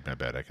like I made my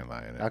bed. I can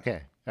lie in it.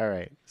 Okay, all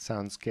right,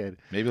 sounds good.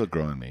 Maybe it'll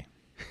grow on me.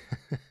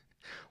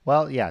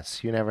 Well,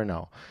 yes, you never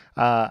know.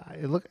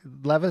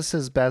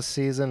 Levis's best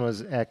season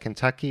was at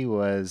Kentucky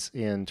was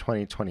in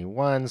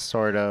 2021,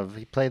 sort of.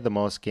 He played the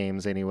most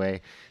games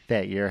anyway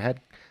that year.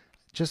 Had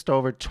just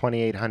over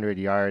 2,800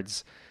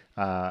 yards,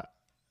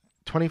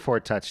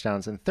 24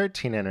 touchdowns, and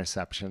 13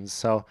 interceptions.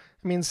 So,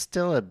 I mean,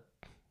 still a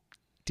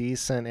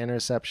decent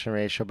interception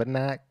ratio, but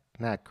not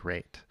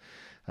great,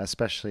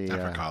 especially not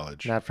for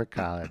college. Not for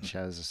college,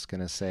 I was just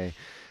going to say.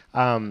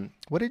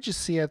 What did you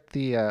see at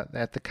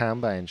the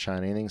combine,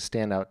 Sean? Anything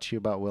stand out to you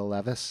about Will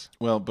Levis?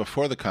 Well,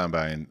 before the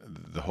combine,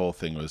 the whole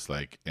thing was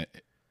like,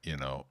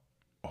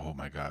 oh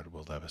my God,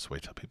 Will Levis,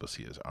 wait till people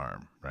see his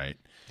arm, right?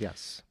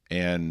 Yes.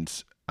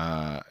 And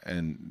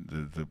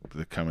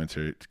the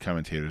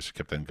commentators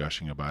kept on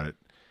gushing about it.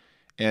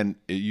 And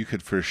you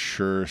could for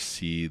sure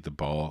see the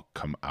ball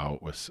come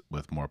out with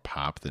more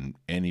pop than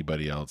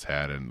anybody else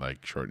had in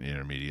like short and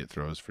intermediate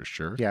throws for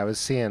sure. Yeah, I was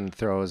seeing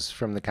throws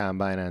from the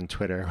combine on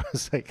Twitter. It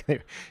was like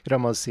it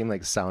almost seemed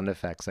like sound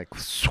effects, like.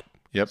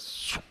 Yep.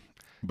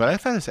 But I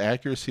thought his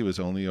accuracy was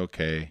only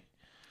okay.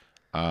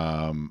 They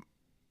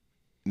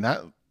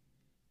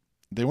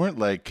weren't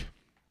like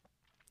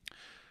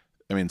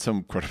I mean,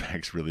 some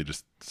quarterbacks really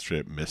just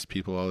straight up miss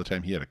people all the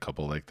time. He had a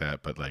couple like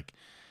that, but like,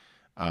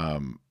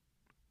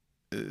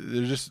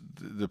 there's just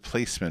the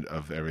placement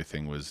of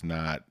everything was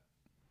not.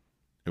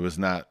 It was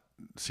not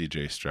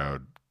C.J.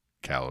 Stroud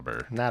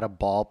caliber. Not a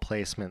ball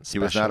placement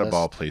specialist. He was not a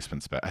ball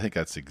placement I think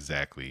that's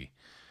exactly.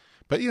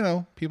 But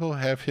people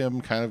have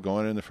him kind of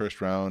going in the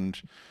first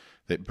round.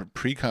 That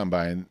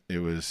pre-combine, it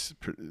was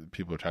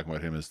people were talking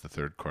about him as the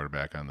third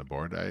quarterback on the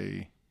board.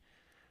 I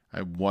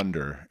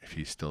wonder if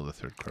he's still the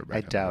third quarterback.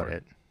 I doubt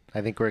it.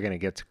 I think we're going to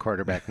get to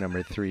quarterback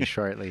number 3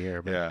 shortly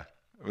here. But. Yeah,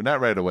 well, not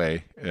right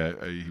away.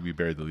 We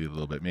buried the lead a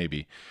little bit,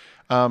 maybe.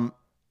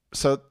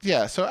 So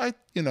I,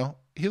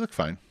 he looked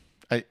fine.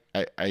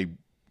 He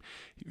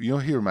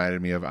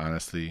reminded me of,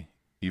 honestly,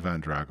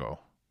 Ivan Drago.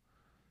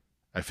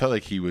 I felt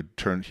like he would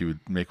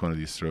make one of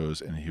these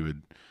throws and he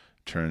would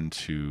turn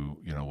to,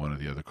 one of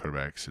the other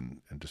quarterbacks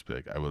and just be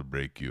like, I will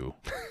break you.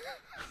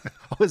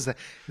 Oh, is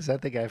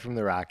that the guy from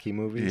the Rocky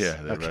movies?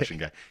 Yeah, the Russian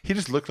guy. He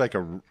just looked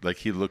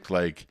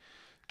like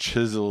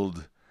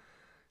chiseled,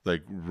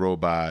 like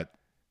robot.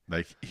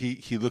 Like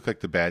he looked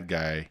like the bad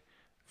guy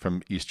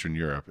from Eastern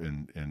Europe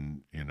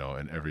in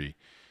every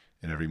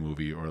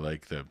movie, or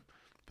like the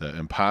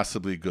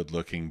impossibly good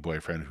looking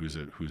boyfriend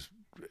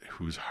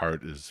whose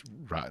heart is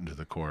rotten to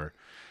the core.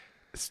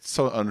 It's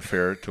so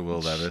unfair to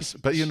Will Levis,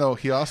 but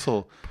he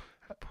also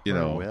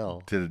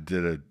Will. did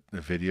a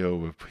video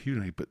with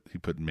he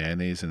put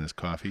mayonnaise in his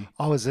coffee.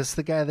 Oh, is this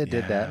the guy that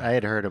did that? I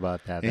had heard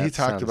about that. And that he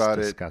talked about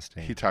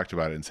disgusting. it. He talked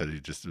about it and said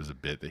it was a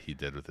bit that he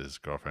did with his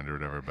girlfriend or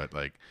whatever. But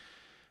like,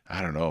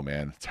 I don't know,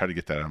 man. It's hard to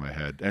get that out of my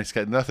head. And it's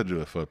got nothing to do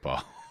with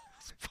football,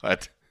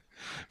 but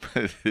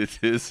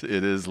it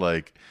is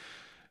like.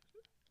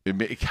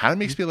 It kind of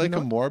makes me like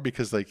him more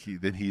because like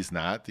he's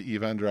not the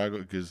Ivan Drago.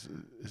 Because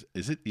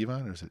is it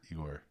Ivan or is it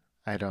Igor?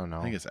 I don't know.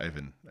 I think it's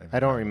Ivan. I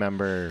don't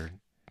remember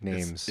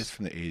names. It's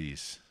from the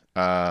 80s.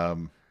 You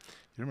don't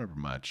remember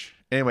much.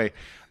 Anyway,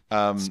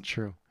 it's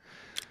true.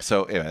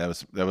 So anyway,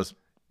 that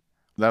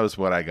was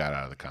what I got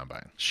out of the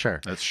combine.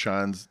 Sure. That's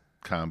Sean's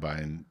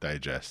combine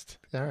digest.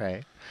 All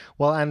right.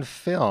 Well, on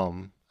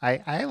film,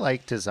 I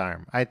liked his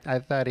arm. I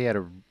thought he had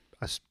a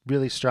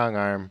really strong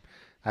arm.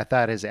 I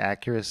thought his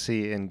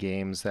accuracy in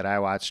games that I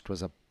watched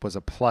was a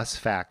plus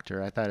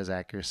factor. I thought his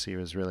accuracy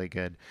was really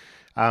good.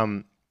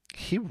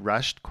 He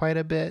rushed quite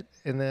a bit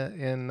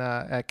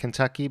at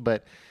Kentucky,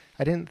 but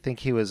I didn't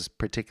think he was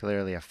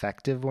particularly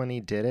effective when he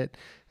did it.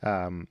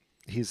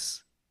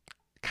 He's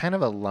kind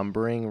of a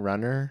lumbering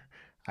runner.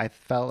 I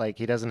felt like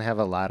he doesn't have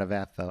a lot of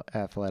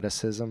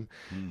athleticism.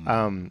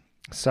 And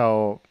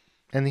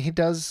he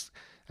does.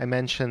 I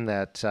mentioned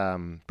that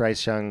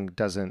Bryce Young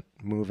doesn't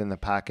move in the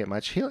pocket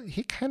much.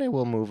 He kind of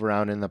will move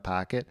around in the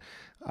pocket,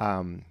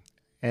 and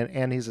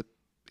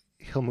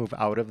he'll move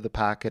out of the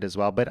pocket as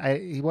well. But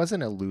he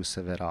wasn't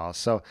elusive at all.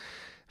 So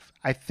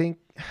I think,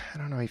 I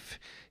don't know,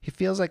 he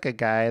feels like a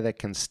guy that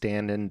can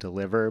stand and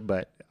deliver.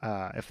 But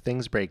if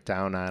things break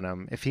down on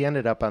him, if he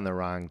ended up on the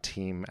wrong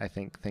team, I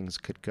think things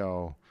could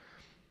go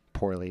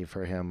poorly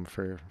for him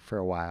for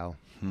a while.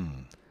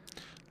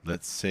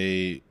 Let's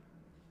say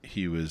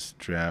he was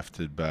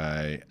drafted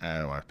by, I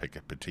don't want to pick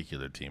a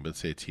particular team, but let's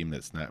say a team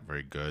that's not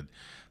very good.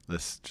 I'm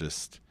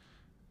just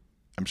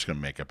going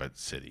to make up a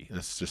city.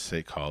 Let's just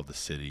say called the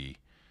city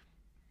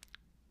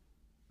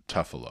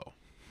Tuffalo,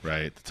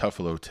 right? The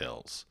Tuffalo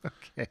Tills.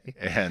 Okay.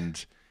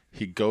 And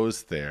he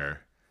goes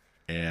there,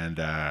 and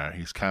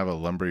he's kind of a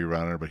lumbery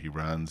runner, but he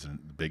runs, and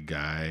the big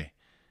guy.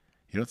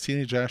 You don't see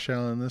any Josh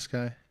Allen in this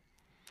guy?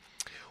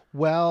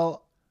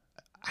 Well,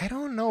 I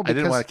don't know. I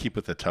didn't want to keep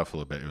with the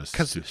Tuffalo bit. It was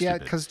too stupid. Yeah,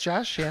 because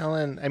Josh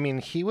Allen, I mean,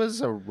 he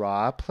was a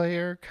raw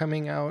player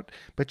coming out,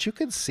 but you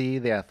could see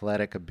the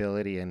athletic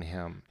ability in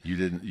him. You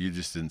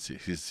just didn't see.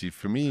 See,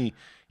 for me,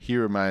 he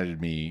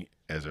reminded me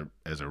as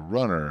a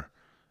runner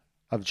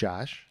of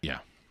Josh. Yeah.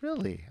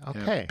 Really?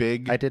 Okay. Yeah,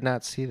 big. I did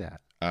not see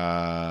that.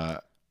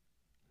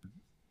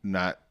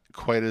 Not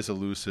quite as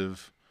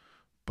elusive,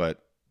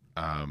 but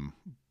I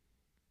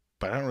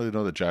don't really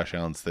know that Josh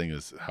Allen's thing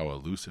is how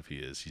elusive he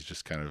is. He's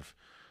just kind of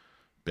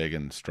big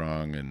and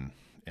strong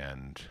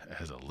and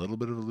has a little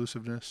bit of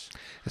elusiveness.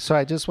 So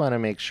I just want to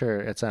make sure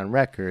it's on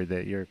record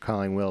that you're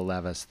calling Will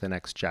Levis the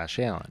next Josh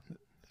Allen.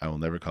 I will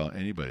never call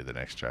anybody the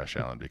next Josh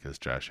Allen because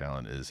Josh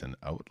Allen is an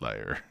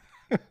outlier.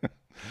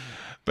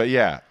 But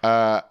yeah,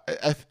 I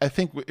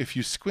think if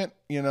you squint,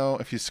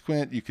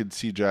 you could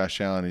see Josh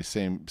Allen. He's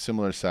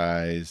similar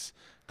size,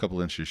 a couple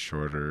inches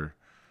shorter.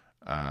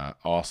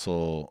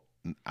 Also,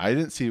 I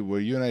didn't see where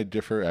you and I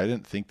differ. I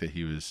didn't think that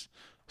he was.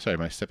 Sorry,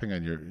 am I stepping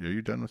on your? Are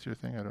you done with your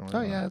thing? I don't.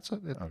 Really yeah,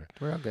 okay.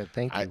 We're all good.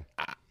 Thank you.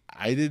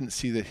 I didn't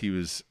see that he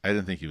was. I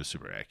didn't think he was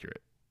super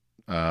accurate.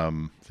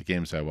 The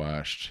games I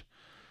watched,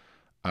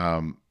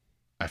 I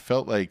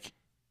felt like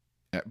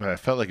it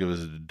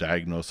was a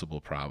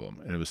diagnosable problem,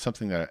 and it was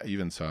something that I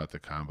even saw at the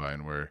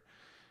combine where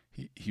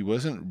he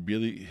wasn't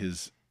really,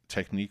 his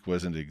technique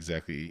wasn't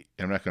exactly.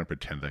 I'm not going to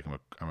pretend like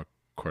I'm a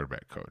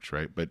quarterback coach,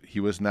 right? But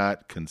he was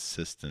not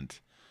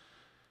consistent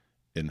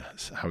in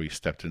how he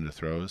stepped into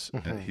throws.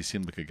 Mm-hmm. And he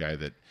seemed like a guy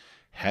that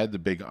had the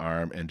big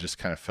arm, and just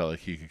kind of felt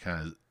like he could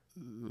kind of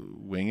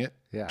wing it.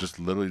 Yeah. Just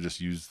literally just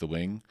use the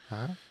wing.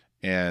 Uh-huh.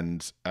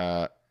 And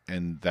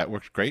that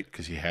worked great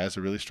because he has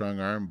a really strong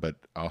arm, but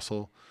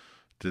also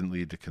didn't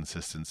lead to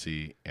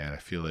consistency. And I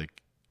feel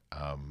like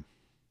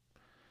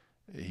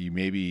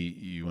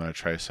you want to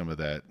try some of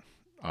that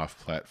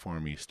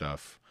off-platformy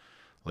stuff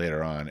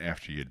later on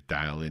after you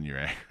dial in your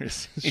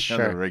accuracy on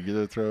the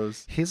regular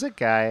throws. He's a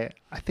guy,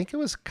 I think it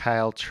was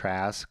Kyle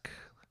Trask.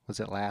 Was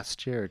it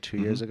last year or 2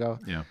 years ago?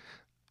 Yeah.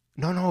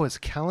 No, it was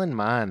Kellen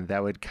Mond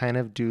that would kind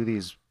of do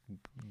these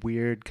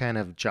weird kind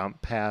of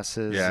jump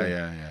passes.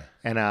 Yeah.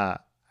 And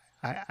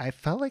I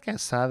felt like I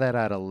saw that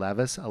out of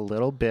Levis a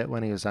little bit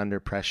when he was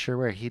under pressure,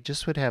 where he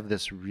just would have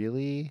this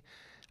really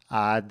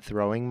odd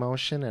throwing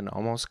motion and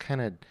almost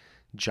kind of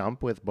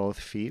jump with both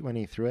feet when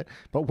he threw it.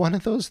 But one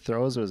of those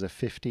throws was a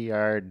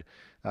 50-yard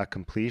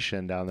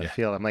completion down the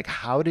field. I'm like,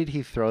 how did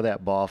he throw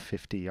that ball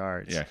 50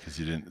 yards? Yeah, because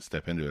he didn't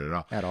step into it at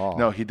all. At all.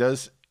 No, he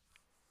does.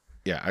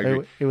 Yeah, I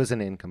agree. It was an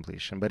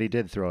incompletion, but he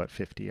did throw it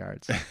 50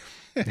 yards.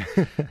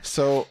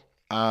 So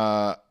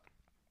I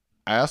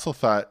also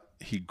thought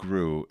he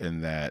grew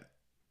in that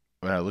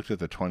when I looked at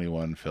the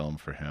 21 film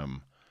for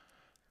him,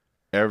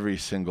 every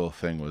single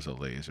thing was a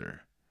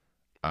laser.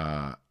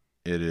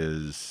 It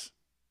is,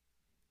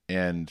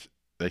 and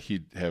like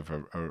he'd have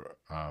a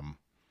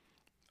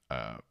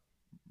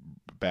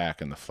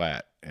back in the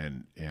flat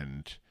and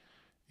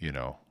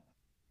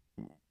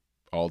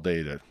all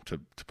day to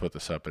put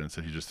this up, and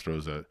instead he just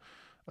throws a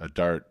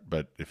dart,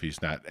 but if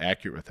he's not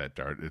accurate with that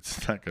dart,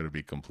 it's not going to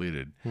be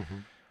completed. Mm-hmm.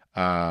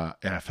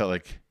 And I felt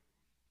like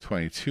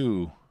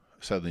 22,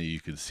 suddenly you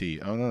could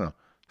see, oh no,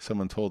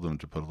 someone told him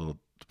to put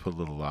a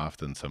little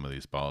loft in some of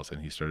these balls,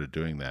 and he started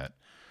doing that.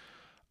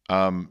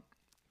 I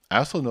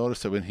also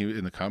noticed that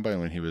in the combine,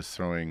 when he was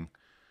throwing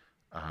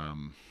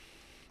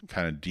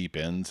kind of deep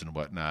ends and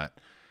whatnot,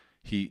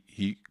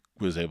 he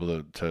was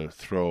able to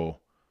throw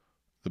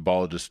the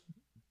ball, just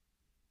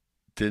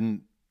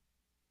didn't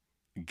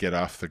get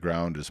off the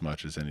ground as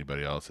much as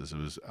anybody else as it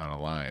was on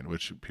a line,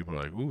 which people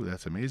are like, ooh,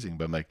 that's amazing.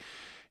 But I'm like,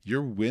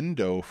 your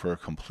window for a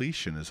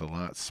completion is a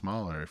lot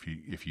smaller if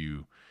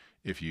you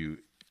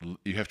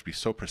have to be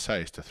so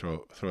precise to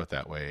throw it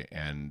that way.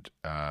 And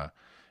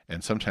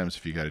sometimes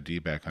if you got a D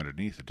back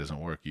underneath, it doesn't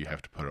work. You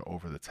have to put it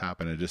over the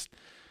top. And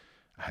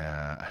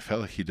I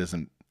felt like he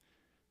doesn't,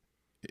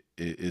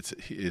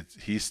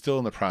 he's still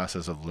in the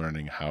process of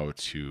learning how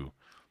to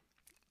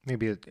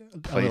maybe a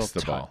place little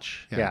the ball.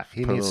 touch. Yeah, Yeah,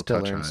 he put a needs little to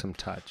touch learn on it. some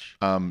touch.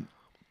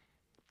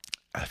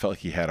 I felt like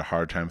he had a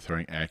hard time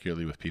throwing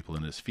accurately with people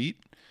in his feet.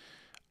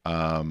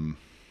 I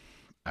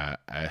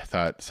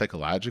thought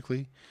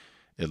psychologically,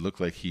 it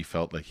looked like he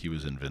felt like he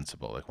was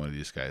invincible, like one of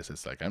these guys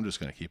that's like, I'm just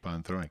going to keep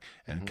on throwing.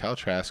 And Kyle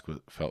Trask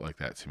felt like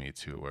that to me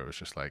too, where it was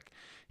just like,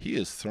 he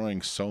is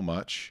throwing so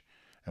much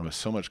and with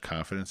so much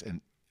confidence, and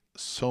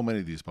so many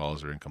of these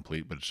balls are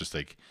incomplete, but it's just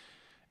like,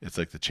 it's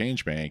like the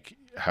change bank.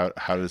 How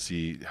does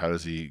he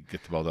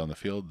get the ball down the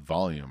field?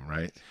 Volume,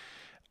 right?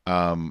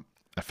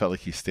 I felt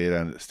like he stared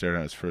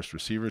on his first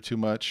receiver too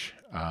much.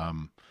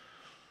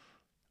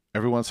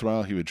 Every once in a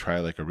while, he would try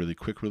like a really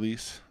quick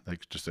release,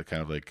 like just to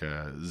kind of like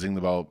zing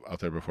the ball out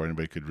there before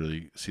anybody could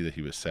really see that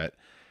he was set.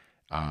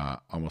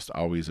 Almost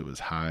always it was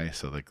high,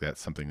 so like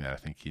that's something that I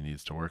think he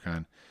needs to work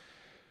on.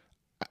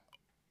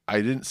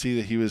 I didn't see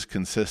that he was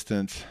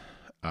consistent.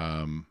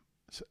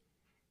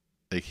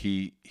 Like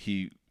he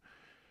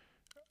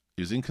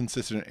was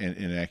inconsistent and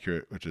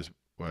inaccurate, which is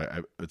what I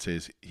would say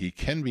is he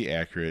can be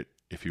accurate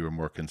if he were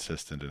more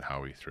consistent in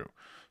how he threw.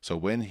 So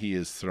when he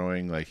is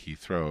throwing like he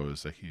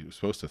throws, like he was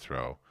supposed to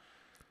throw,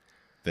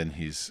 then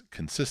he's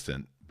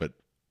consistent, but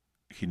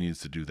he needs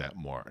to do that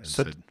more.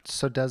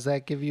 So does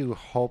that give you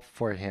hope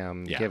for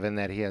him, given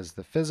that he has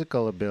the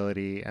physical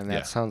ability, and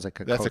that sounds like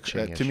a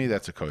coaching issue? To me,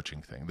 that's a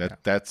coaching thing.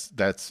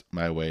 That's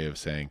my way of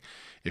saying,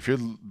 if you're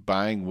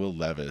buying Will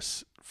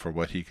Levis for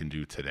what he can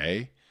do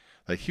today,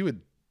 like he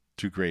would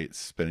do great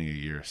spending a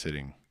year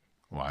sitting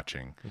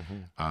watching.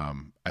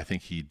 Mm-hmm. I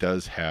think he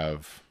does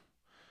have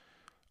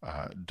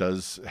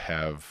those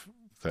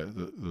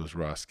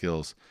raw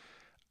skills.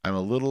 I'm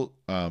a little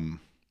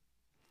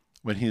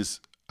when he's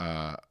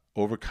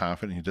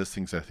overconfident, he does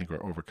things I think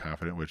are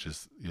overconfident, which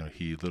is,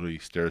 he literally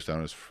stares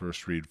down his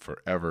first read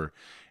forever,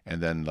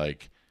 and then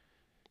like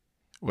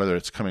whether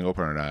it's coming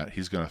open or not,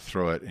 he's going to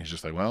throw it, and he's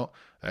just like, well,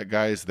 that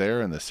guy's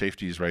there and the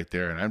safety's right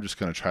there, and I'm just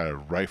going to try to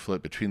rifle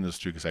it between those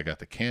two because I got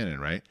the cannon,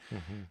 right?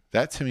 Mm-hmm.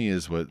 That to me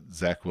is what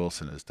Zach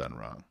Wilson has done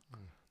wrong.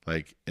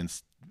 Like,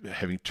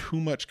 having too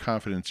much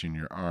confidence in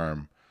your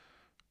arm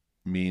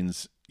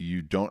means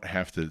you don't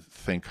have to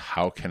think,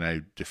 how can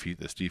I defeat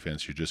this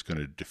defense? You're just going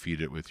to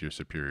defeat it with your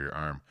superior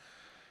arm.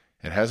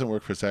 It hasn't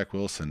worked for Zach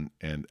Wilson,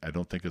 and I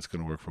don't think it's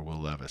going to work for Will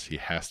Levis. He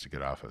has to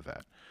get off of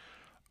that.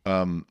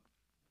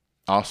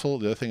 Also,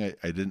 the other thing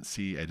I didn't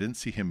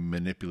see him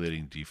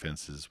manipulating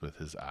defenses with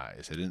his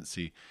eyes. I didn't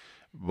see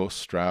both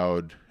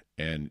Stroud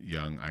and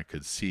Young. I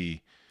could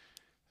see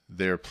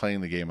they're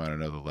playing the game on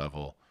another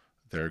level.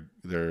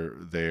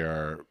 They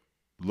are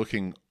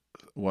looking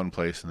one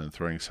place and then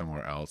throwing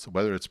somewhere else,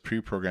 whether it's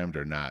pre-programmed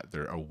or not,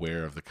 they're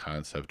aware of the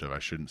concept of I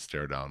shouldn't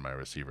stare down my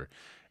receiver.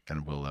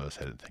 And Will Levis,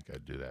 I didn't think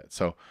I'd do that.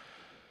 So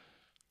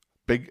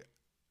big,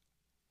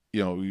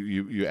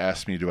 you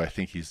asked me, do I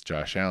think he's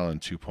Josh Allen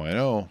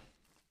 2.0?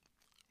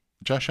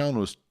 Josh Allen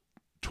was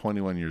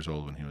 21 years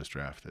old when he was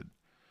drafted.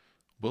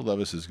 Will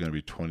Levis is going to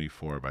be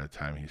 24 by the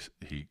time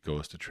he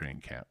goes to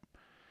training camp.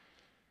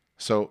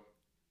 So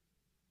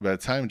by the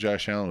time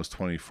Josh Allen was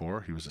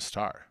 24, he was a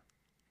star,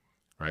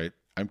 right?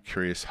 I'm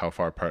curious how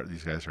far apart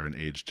these guys are in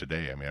age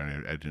today. I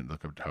mean, I didn't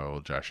look up how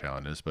old Josh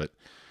Allen is, but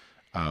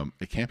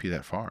it can't be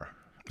that far.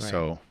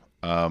 Right.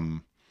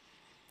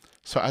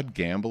 So I'd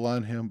gamble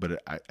on him,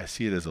 but I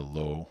see it as a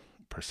low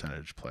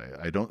percentage play.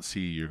 I don't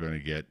see you're going to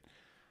get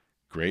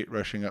great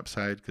rushing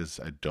upside because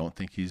I don't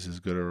think he's as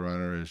good a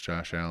runner as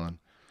Josh Allen.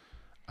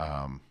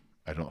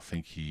 I don't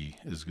think he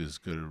is as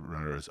good a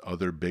runner as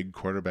other big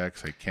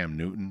quarterbacks like Cam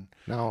Newton.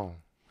 No,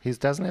 he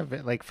doesn't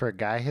have, like, for a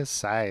guy his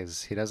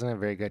size, he doesn't have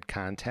very good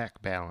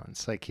contact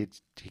balance. Like, he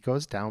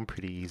goes down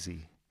pretty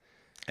easy.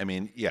 I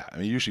mean,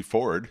 usually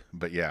forward,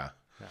 but yeah.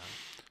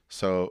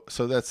 So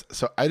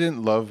I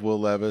didn't love Will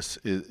Levis.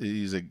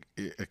 He's a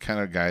kind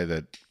of guy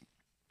that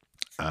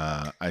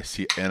I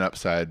see an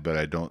upside, but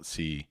I don't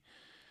see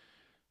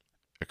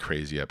a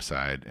crazy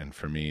upside. And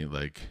for me,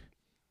 like,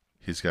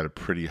 he's got a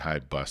pretty high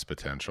bust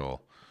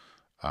potential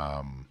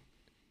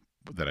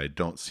that I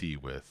don't see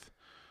with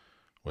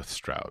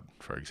Stroud,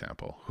 for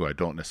example, who I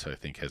don't necessarily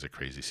think has a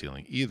crazy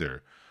ceiling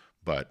either,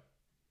 but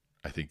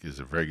I think there's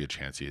a very good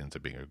chance he ends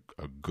up being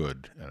a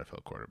good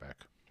NFL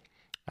quarterback.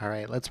 All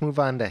right, let's move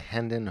on to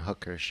Hendon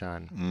Hooker,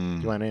 Sean.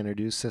 Do you want to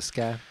introduce this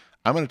guy?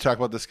 I'm going to talk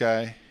about this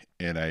guy,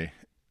 and I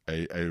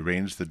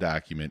arranged the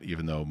document,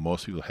 even though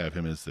most people have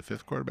him as the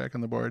 5th quarterback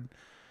on the board,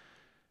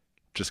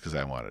 just because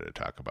I wanted to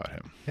talk about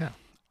him.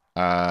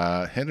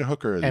 Yeah. Hendon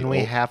Hooker. And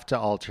we have to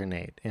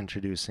alternate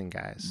introducing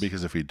guys.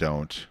 Because if we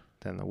don't,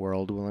 then the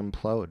world will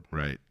implode.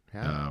 Right.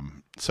 Yeah.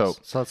 So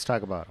let's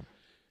talk about him.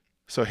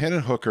 So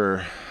Hendon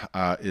Hooker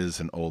is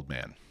an old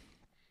man.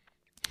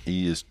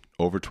 He is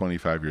over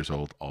 25 years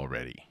old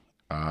already.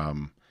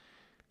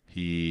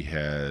 He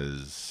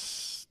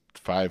has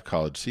 5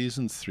 college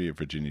seasons, 3 at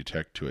Virginia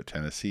Tech, 2 at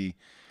Tennessee.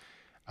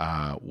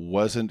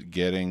 Wasn't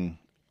getting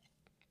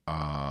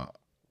a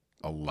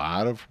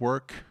lot of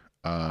work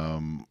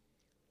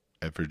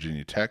at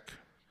Virginia Tech,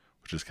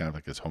 which is kind of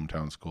like his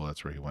hometown school.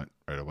 That's where he went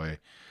right away.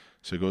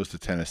 So he goes to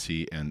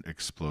Tennessee and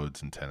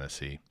explodes in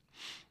Tennessee.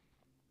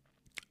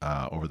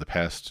 Over the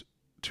past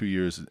 2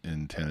 years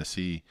in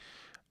Tennessee,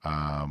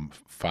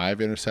 5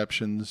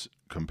 interceptions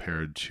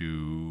compared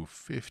to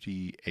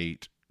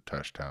 58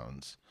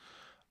 touchdowns,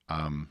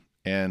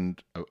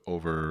 and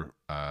over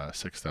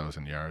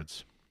 6,000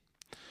 yards,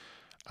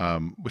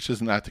 which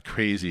is not the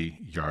crazy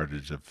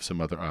yardage of some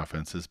other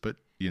offenses, but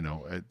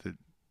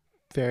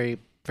very,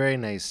 very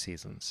nice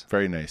seasons.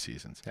 Very nice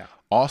seasons. Yeah.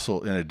 Also,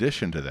 in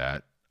addition to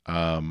that,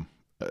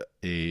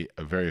 a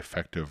very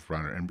effective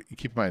runner. And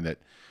keep in mind that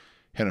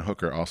Hendon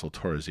Hooker also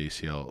tore his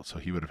ACL, so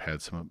he would have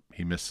had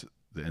he missed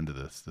the end of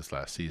this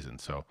last season.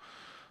 So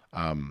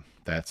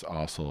that's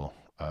also,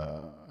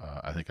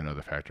 I think,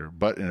 another factor.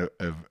 But an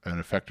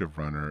effective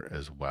runner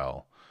as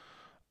well.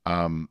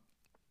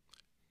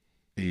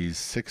 He's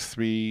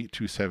 6'3",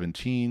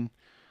 217,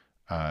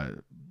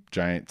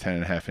 giant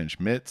 10.5-inch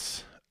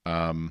mitts.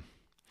 I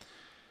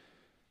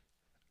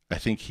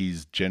think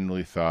he's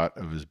generally thought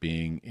of as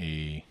being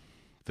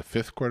the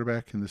 5th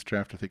quarterback in this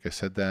draft. I think I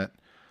said that.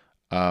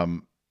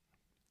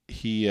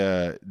 He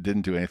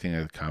didn't do anything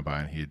at the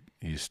combine.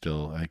 He's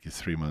still, I think he's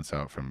 3 months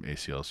out from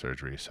ACL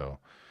surgery. So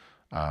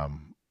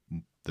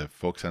the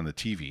folks on the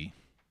TV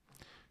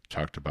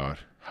talked about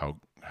how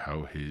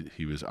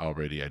he was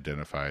already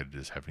identified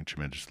as having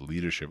tremendous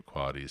leadership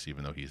qualities,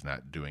 even though he's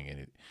not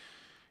doing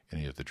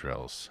any of the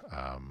drills,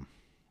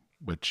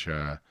 which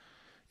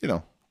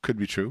could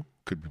be true,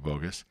 could be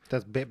bogus.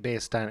 That's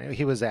based on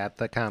he was at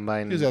the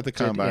combine. He was at the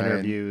combine,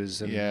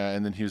 interviews,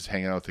 and then he was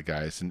hanging out with the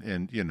guys,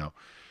 and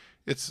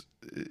it's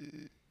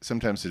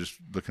sometimes they're just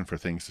looking for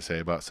things to say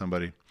about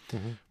somebody,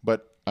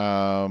 but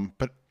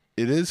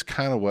it is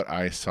kind of what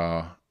I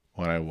saw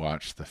when I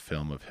watched the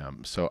film of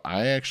him. So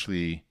I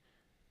actually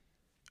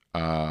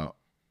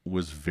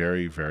was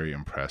very, very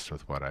impressed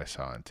with what I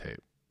saw on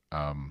tape.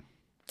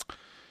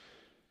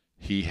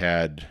 He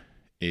had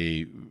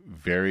a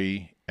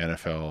very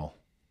NFL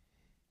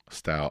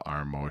style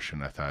arm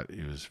motion. I thought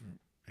he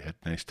had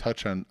a nice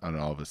touch on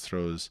all of his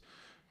throws.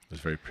 It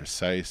was very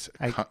precise.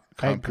 I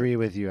agree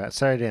with you.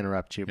 Sorry to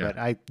interrupt you, but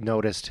I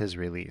noticed his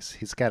release.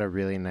 He's got a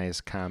really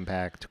nice,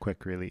 compact,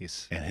 quick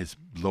release. And his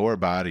lower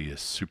body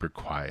is super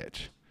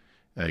quiet.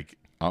 Like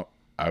I'm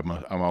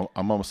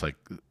almost like,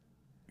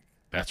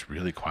 that's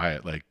really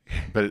quiet. Like,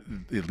 but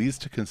it leads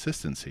to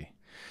consistency.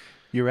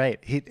 You're right.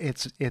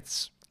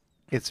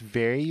 It's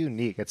very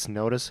unique. It's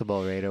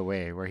noticeable right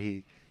away where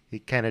he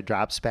kind of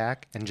drops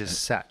back and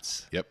just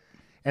sets. Yep.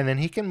 And then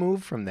he can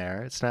move from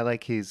there. It's not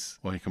like he's...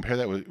 Well, you compare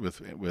that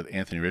with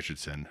Anthony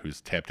Richardson,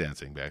 who's tap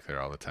dancing back there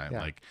all the time.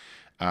 Yeah. Like,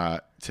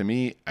 to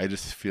me, I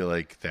just feel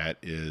like that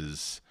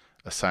is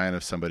a sign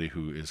of somebody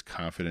who is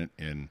confident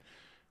in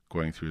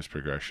going through his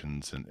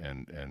progressions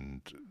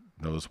and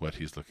knows what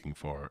he's looking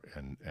for.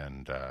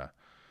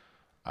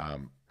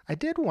 I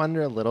did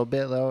wonder a little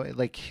bit though,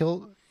 like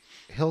he'll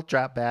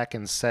drop back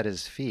and set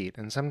his feet,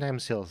 and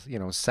sometimes he'll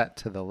set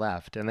to the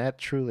left, and that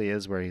truly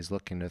is where he's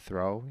looking to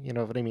throw. You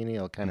know what I mean?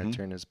 He'll kind of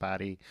turn his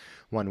body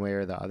one way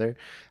or the other.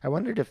 I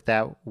wondered if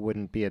that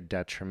wouldn't be a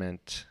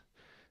detriment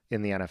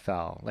in the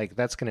NFL. Like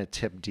that's going to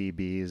tip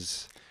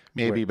DBs.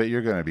 Maybe, but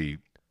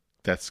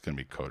that's going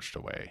to be coached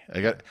away.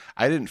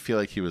 I didn't feel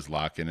like he was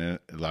locking in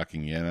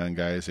on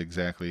guys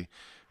exactly.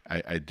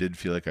 I did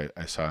feel like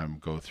I saw him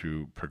go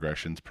through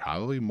progressions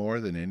probably more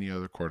than any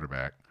other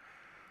quarterback.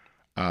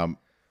 The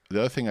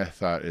other thing I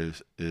thought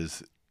is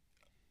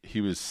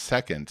he was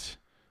second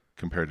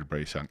compared to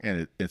Bryce Young,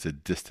 and it's a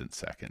distant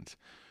second.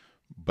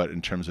 But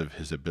in terms of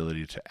his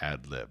ability to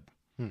ad lib,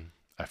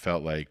 I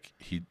felt like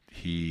he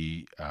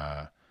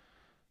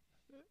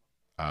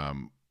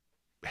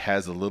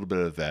has a little bit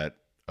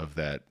of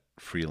that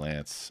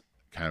freelance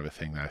kind of a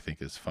thing that I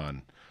think is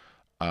fun.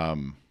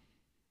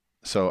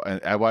 So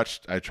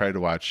I tried to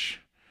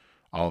watch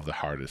all of the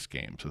hardest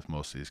games with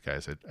most of these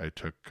guys. I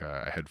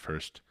had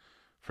first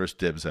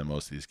dibs on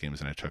most of these games,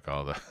 and I took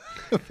all the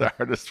the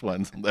hardest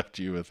ones and left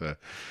you with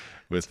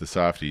the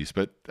softies.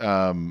 But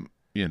that's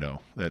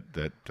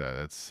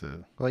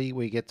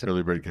we get to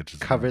early bird catches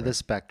cover the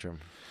spectrum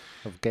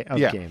of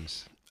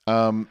games.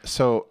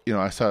 So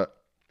I saw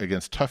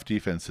against tough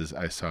defenses.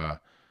 I saw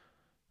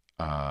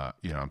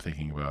I'm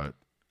thinking about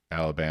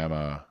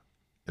Alabama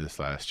this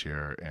last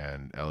year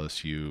and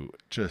LSU,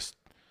 just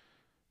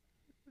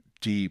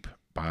deep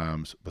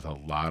bombs with a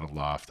lot of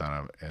loft on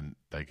him. And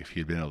like if he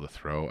had been able to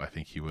throw, I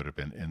think he would have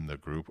been in the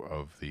group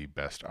of the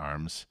best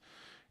arms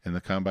in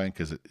the combine,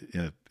 because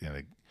in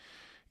a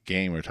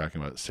game we're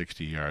talking about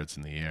 60 yards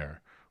in the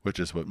air, which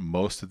is what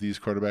most of these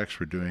quarterbacks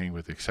were doing,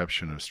 with the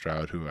exception of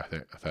Stroud, who I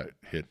thought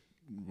hit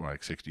more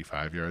like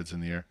 65 yards in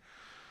the air.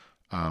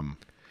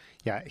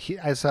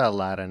 I saw a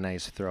lot of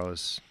nice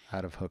throws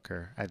out of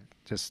Hooker.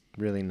 Just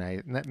really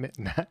nice,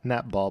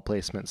 not ball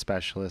placement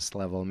specialist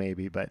level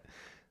maybe, but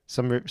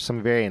some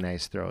very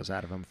nice throws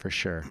out of him for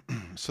sure.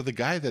 So the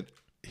guy that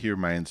he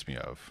reminds me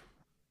of,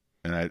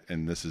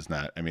 and this is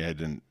not, I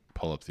didn't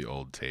pull up the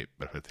old tape,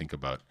 but if I think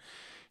about,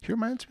 he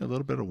reminds me a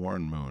little bit of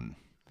Warren Moon,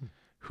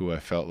 who I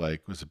felt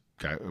like was a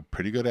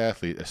pretty good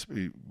athlete.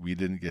 We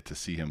didn't get to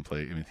see him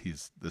play.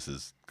 This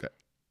is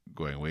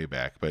going way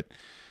back, but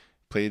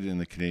played in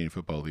the Canadian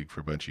Football League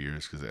for a bunch of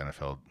years because the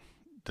NFL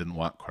didn't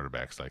want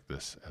quarterbacks like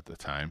this at the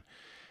time.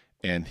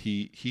 And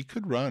he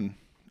could run.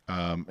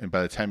 And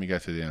by the time he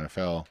got to the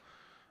NFL,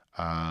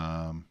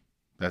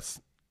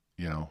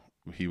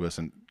 he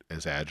wasn't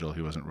as agile.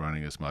 He wasn't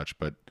running as much,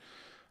 but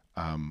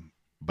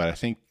I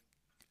think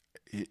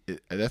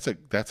that's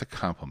a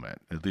compliment,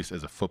 at least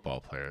as a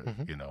football player,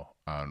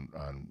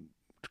 on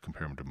to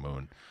compare him to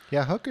Moon.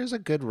 Yeah. Hooker's a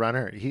good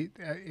runner. He,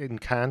 in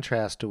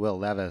contrast to Will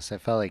Levis, I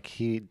felt like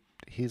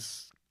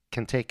he's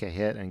can take a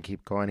hit and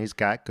keep going. He's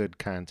got good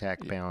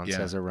contact balance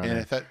as a runner. And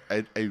I thought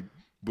I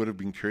would have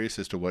been curious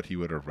as to what he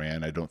would have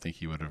ran. I don't think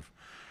he would have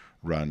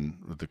run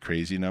with the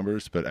crazy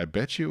numbers, but I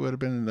bet you it would have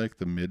been like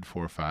the mid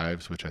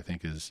 4.5s, which I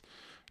think is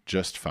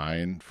just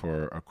fine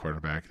for a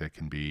quarterback that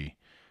can be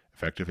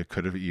effective. It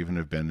could have even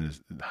have been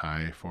as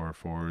high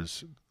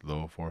 4.4s,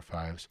 low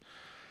 4.5s.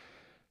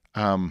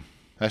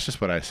 That's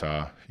just what I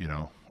saw,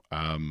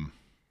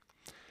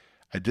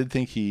 I did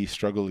think he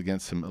struggled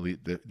against some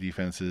elite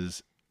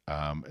defenses.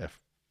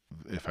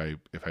 If I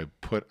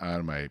put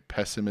on my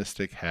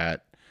pessimistic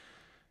hat,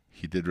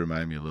 he did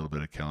remind me a little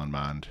bit of Kellen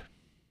Mond.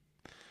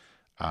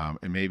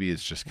 And maybe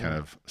it's just kind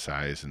of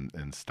size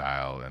and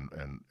style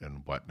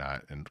and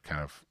whatnot, and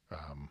kind of.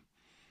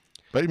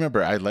 But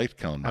remember, I liked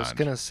Kellen Mond. I was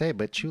gonna say,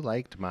 but you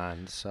liked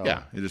Mond, so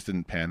yeah, it just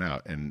didn't pan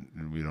out,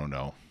 and we don't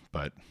know.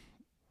 But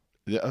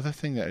the other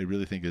thing that I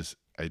really think is,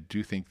 I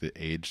do think the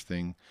age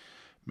thing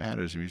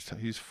matters.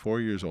 He's 4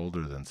 years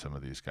older than some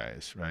of these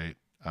guys, right?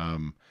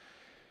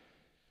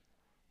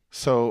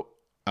 So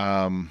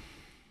I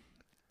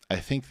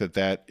think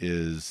that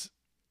is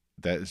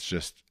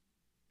just,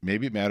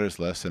 maybe it matters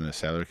less in a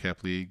salary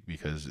cap league,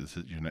 because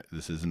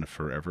this isn't a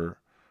forever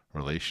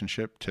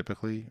relationship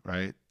typically,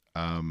 right?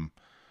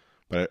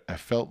 But I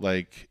felt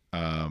like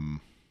I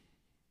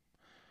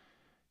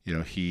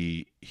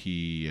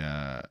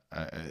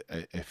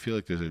feel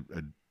like there's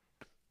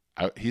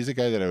he's a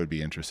guy that I would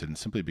be interested in,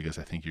 simply because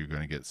I think you're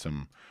going to get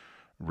some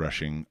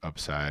rushing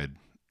upside.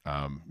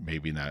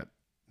 Maybe not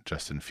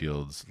Justin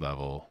Fields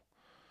level,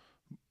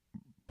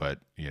 but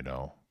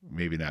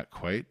maybe not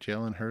quite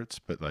Jalen Hurts,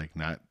 but like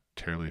not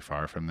terribly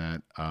far from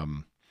that.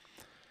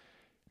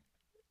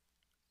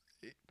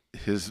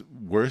 His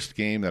worst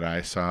game that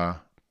I saw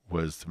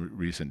was the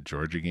recent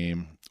Georgia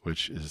game,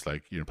 which is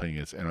like playing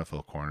against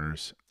NFL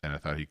corners, and I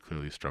thought he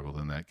clearly struggled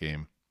in that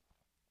game.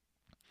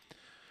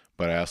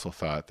 But I also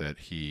thought that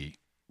he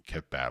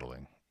kept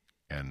battling,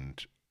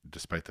 and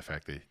despite the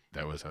fact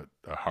that was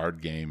a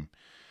hard game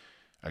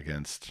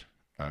against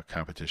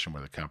competition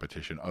where the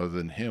competition other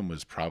than him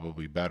was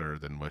probably better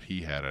than what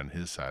he had on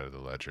his side of the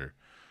ledger.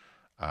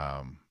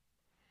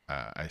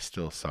 I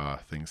still saw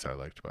things I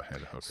liked about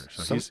Hendon Hooker.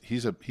 So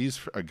he's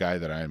a guy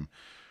that I'm,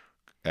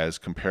 as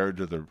compared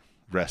to the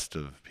rest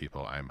of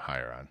people, I'm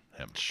higher on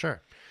him.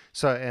 Sure.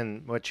 So,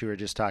 and what you were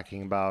just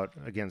talking about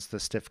against the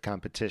stiff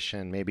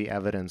competition, maybe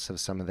evidence of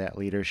some of that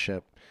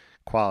leadership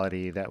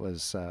quality that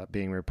was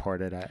being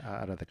reported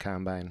out of the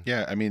combine.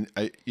 Yeah, I mean,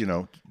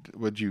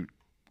 did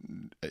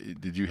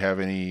you have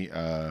any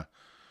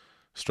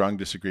strong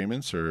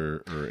disagreements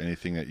or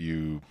anything that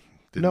you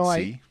didn't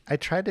see? I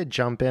tried to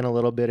jump in a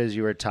little bit as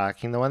you were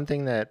talking. The one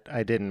thing that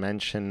I didn't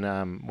mention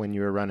when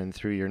you were running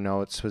through your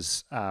notes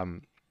was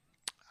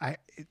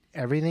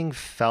everything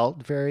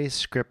felt very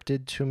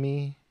scripted to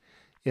me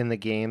in the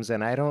games,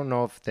 and I don't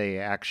know if they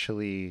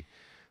actually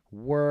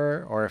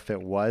were or if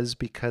it was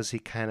because he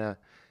kind of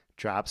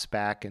drops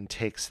back and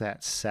takes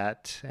that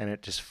set, and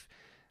it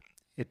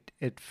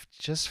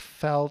just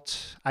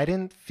felt, I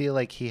didn't feel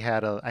like he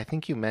had I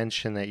think you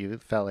mentioned that you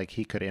felt like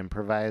he could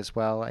improvise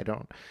well. I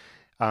don't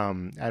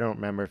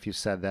remember if you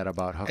said that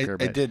about Hooker.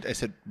 I did. I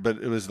said, but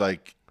it was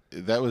like,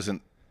 that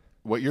wasn't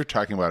what you're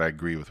talking about. I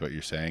agree with what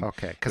you're saying.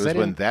 Okay. Because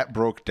when that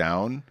broke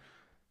down,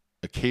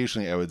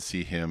 occasionally I would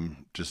see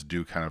him just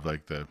do kind of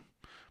like the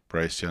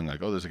Bryce Young,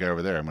 like, oh, there's a guy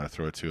over there, I'm going to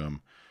throw it to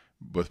him.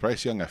 With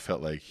Bryce Young, I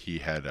felt like he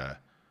had a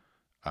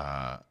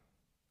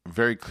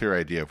very clear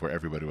idea of where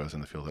everybody was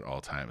on the field at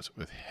all times.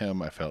 With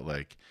him, I felt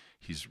like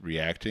he's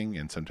reacting,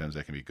 and sometimes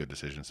that can be a good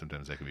decision,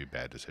 sometimes that can be a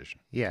bad decision.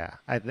 Yeah,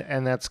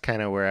 and that's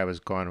kind of where I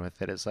was going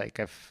with it. Is like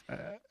I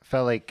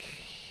felt like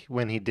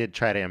when he did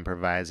try to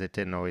improvise, it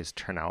didn't always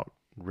turn out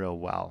real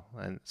well.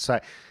 And so,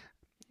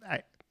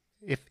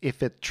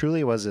 if it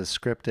truly was as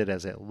scripted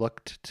as it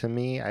looked to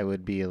me, I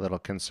would be a little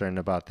concerned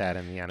about that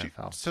in the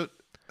NFL. So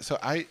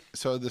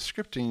the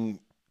scripting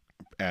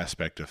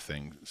aspect of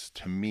things,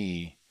 to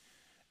me,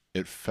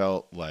 it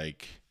felt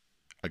like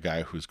a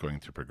guy who's going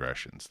through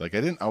progressions. Like,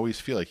 I didn't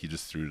always feel like he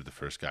just threw to the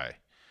first guy.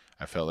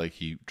 I felt like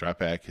he dropped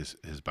back, his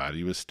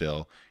body was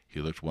still. He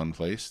looked one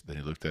place, then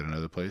he looked at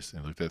another place,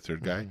 then he looked at the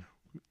third guy.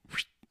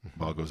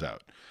 Ball goes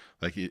out.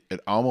 Like, it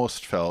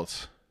almost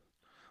felt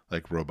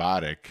like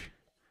robotic.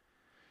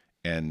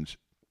 And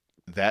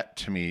that,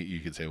 to me, you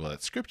could say, well,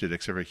 that's scripted,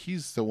 except for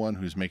he's the one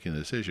who's making the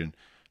decision.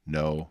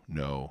 No,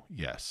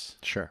 yes.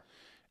 Sure.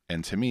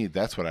 And to me,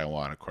 that's what I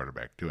want a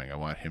quarterback doing. I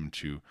want him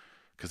to,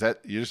 because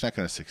you're just not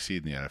going to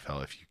succeed in the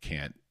NFL if you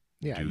can't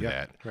do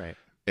that. Right.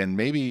 And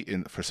maybe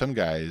for some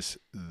guys,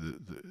 the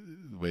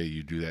way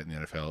you do that in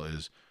the NFL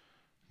is,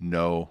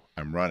 no,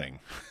 I'm running.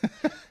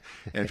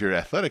 And if you're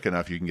athletic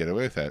enough, you can get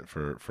away with that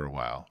for a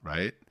while,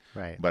 right?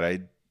 Right.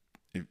 But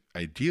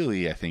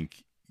ideally, I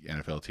think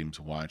NFL teams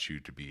want you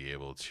to be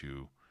able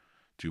to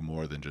do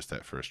more than just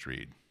that first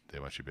read. They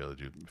want you to be able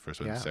to do the first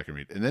one, the second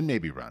read, and then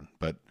maybe run.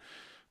 But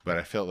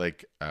I felt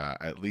like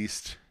at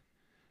least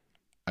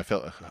I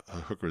felt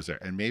Hooker was there.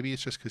 And maybe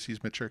it's just because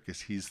he's mature,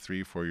 because he's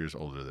 3-4 years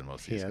older than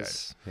most of these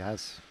guys.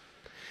 Yes.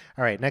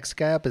 All right, next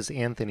guy up is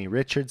Anthony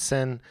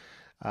Richardson.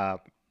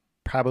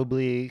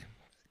 Probably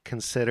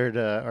considered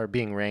or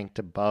being ranked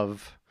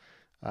above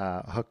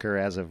Hooker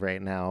as of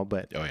right now.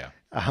 But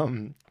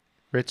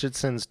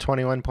Richardson's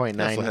 21.9.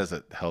 He also has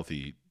a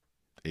healthy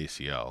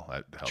ACL.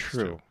 That helps.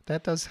 True. Too.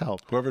 That does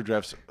help. Whoever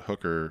drafts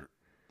Hooker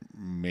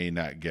may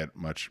not get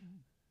much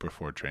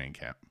before training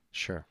camp.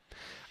 Sure.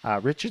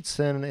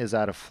 Richardson is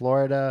out of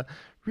Florida.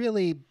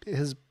 Really,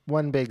 his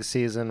one big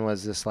season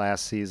was this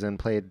last season.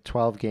 Played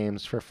 12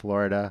 games for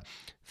Florida,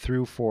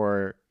 threw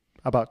for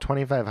about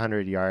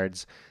 2,500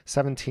 yards,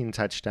 17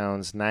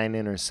 touchdowns, 9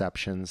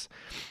 interceptions.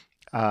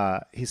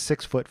 He's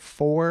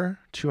 6'4",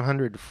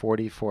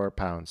 244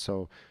 pounds.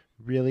 So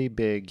really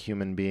big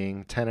human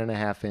being,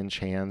 10.5-inch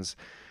hands.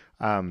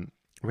 Ran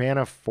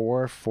a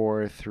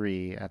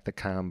 4.43 at the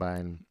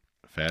combine.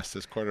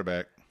 Fastest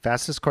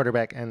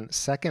quarterback and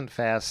second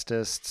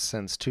fastest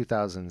since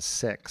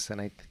 2006. And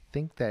I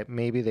think that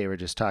maybe they were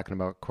just talking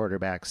about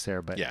quarterbacks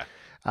there, but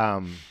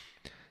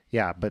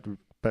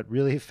but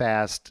really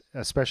fast,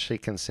 especially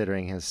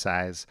considering his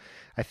size.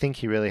 I think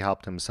he really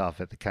helped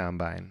himself at the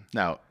combine.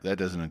 Now, that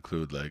doesn't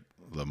include like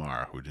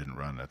Lamar, who didn't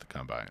run at the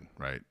combine,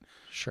 right?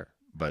 Sure.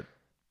 But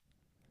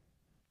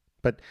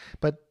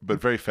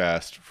very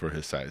fast for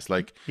his size.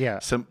 Like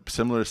some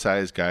similar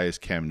size guys,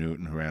 Cam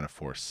Newton, who ran a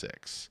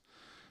 4.6.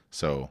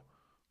 So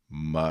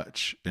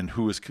much, and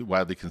who was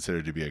widely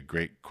considered to be a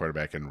great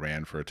quarterback and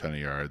ran for a ton of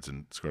yards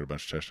and scored a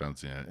bunch of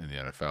touchdowns in the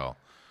NFL.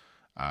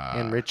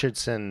 And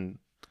Richardson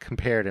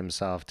compared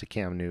himself to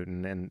Cam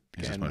Newton, and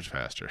he's just much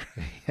faster.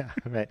 Yeah,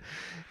 right.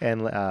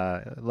 And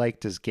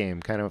liked his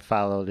game, kind of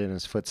followed in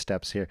his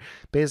footsteps here.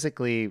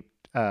 Basically,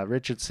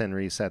 Richardson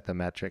reset the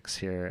metrics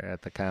here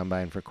at the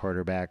combine for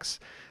quarterbacks.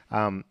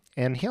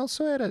 And he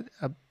also had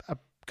a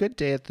good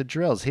day at the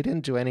drills. He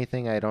didn't do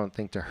anything, I don't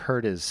think, to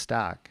hurt his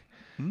stock.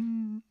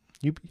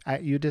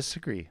 You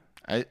disagree?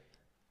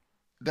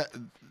 The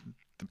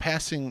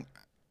passing,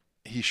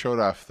 he showed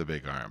off the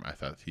big arm. I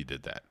thought he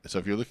did that. So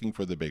if you're looking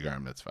for the big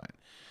arm, that's fine.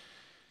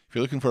 If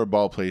you're looking for a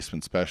ball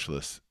placement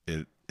specialist,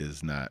 it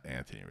is not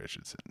Anthony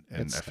Richardson.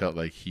 And It's I felt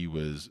like he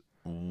was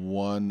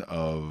one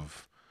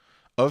of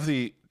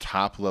the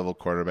top level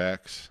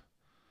quarterbacks,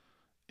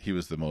 he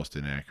was the most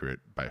inaccurate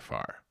by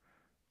far.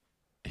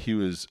 He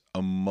was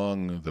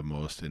among the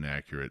most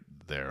inaccurate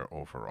there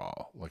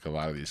overall. Like a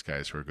lot of these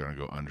guys who are going to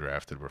go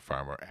undrafted were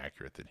far more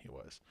accurate than he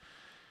was.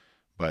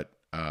 But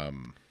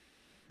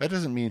that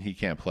doesn't mean he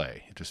can't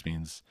play. It just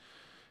means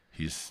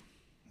he's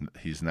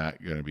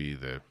not going to be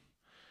the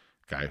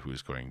guy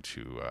who's going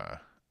to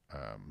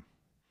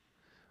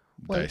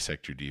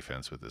dissect your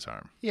defense with his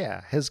arm.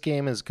 Yeah, his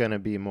game is going to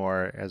be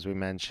more, as we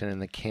mentioned, in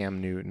the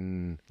Cam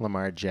Newton,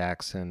 Lamar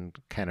Jackson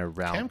kind of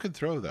realm. Cam could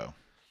throw, though,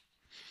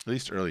 at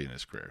least early in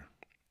his career.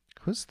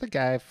 Who's the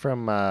guy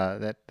from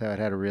that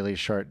had a really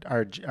short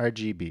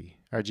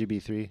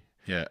RGB3?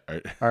 Yeah,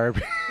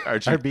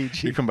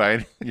 RBG. You're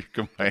combining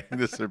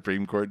the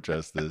Supreme Court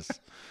justice.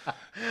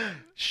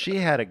 She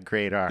had a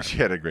great arm. She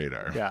had a great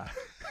arm. Yeah.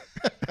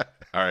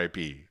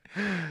 R.I.P.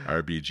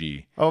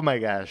 RBG. Oh my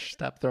gosh!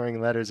 Stop throwing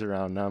letters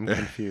around. Now I'm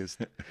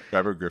confused.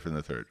 Robert Griffin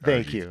III.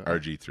 Thank you.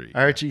 RG3.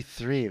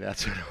 RG3.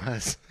 That's what it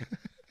was.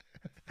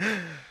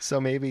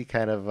 So maybe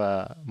kind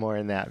of more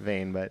in that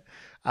vein, but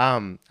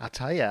I'll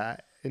tell you,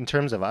 in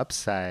terms of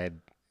upside,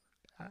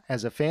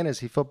 as a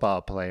fantasy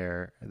football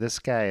player, this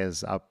guy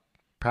is up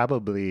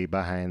probably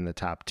behind the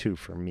top 2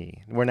 for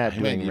me. We're not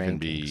doing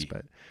rankings,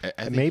 but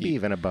maybe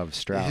even above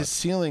Stroud. His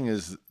ceiling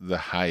is the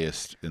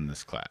highest in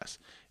this class.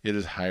 It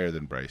is higher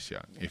than Bryce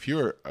Young. If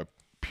you're a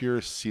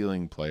pure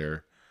ceiling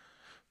player,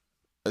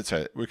 that's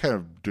right. We're kind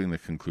of doing the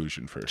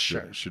conclusion first.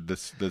 Sure. Should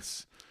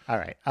this all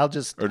right. Or do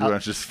you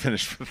want to just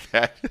finish with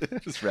that?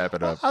 Just wrap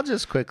it up. I'll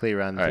just quickly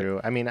run through.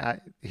 Right. I mean,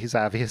 he's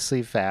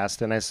obviously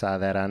fast, and I saw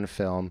that on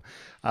film.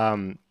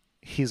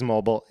 He's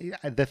mobile.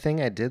 The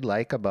thing I did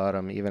like about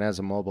him, even as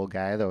a mobile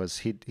guy, though, is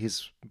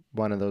he's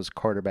one of those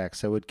quarterbacks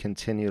that would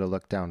continue to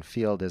look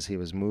downfield as he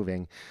was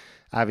moving.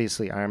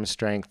 Obviously, arm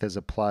strength is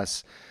a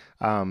plus.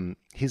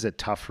 He's a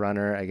tough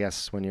runner. I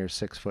guess when you're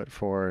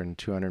 6'4" and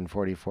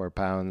 244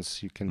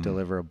 pounds, you can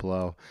deliver a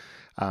blow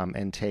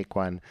and take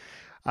one.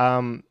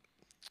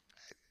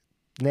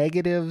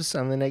 Negatives,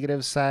 on the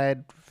negative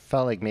side,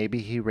 felt like maybe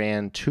he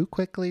ran too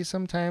quickly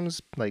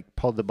sometimes, like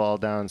pulled the ball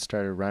down,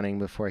 started running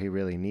before he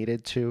really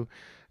needed to.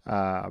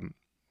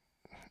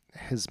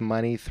 His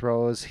money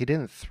throws, he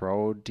didn't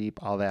throw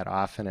deep all that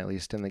often, at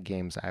least in the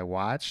games I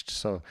watched,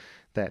 so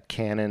that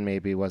cannon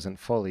maybe wasn't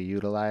fully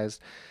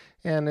utilized.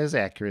 And his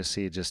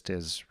accuracy just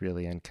is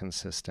really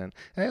inconsistent.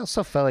 And I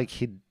also felt like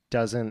he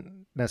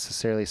doesn't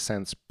necessarily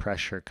sense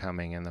pressure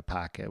coming in the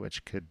pocket,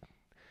 which could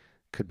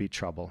be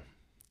trouble.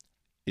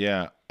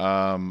 Yeah.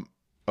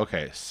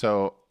 Okay.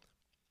 So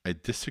I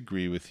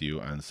disagree with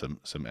you on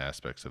some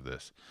aspects of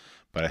this,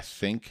 but I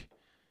think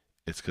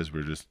it's because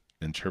we're just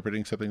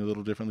interpreting something a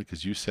little differently.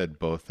 Because you said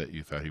both that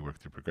you thought he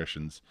worked through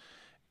progressions,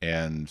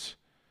 and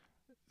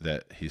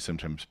that he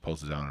sometimes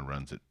pulls it down and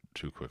runs it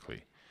too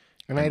quickly.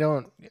 And I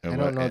don't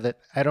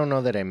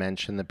know that I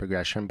mentioned the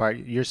progression part.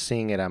 You're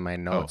seeing it on my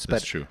notes,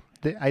 that's but true.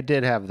 I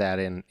did have that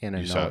in a You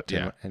note saw it,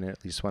 yeah. in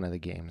at least one of the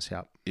games.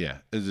 Yep. Yeah.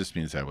 It just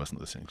means I wasn't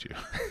listening to you.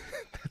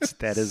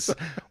 That is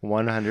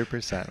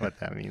 100% what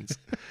that means.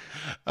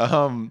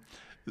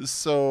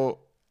 So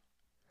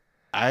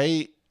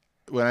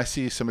when I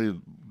see somebody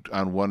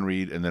on one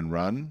read and then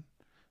run,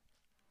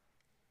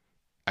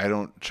 I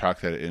don't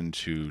chalk that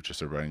into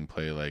just a running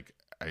play. Like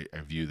I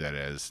view that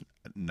as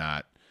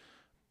not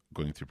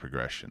going through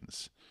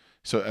progressions.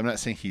 So I'm not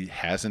saying he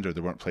hasn't or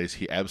there weren't plays.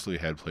 He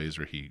absolutely had plays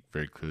where he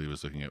very clearly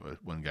was looking at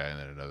one guy and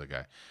then another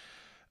guy.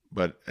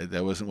 But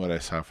that wasn't what I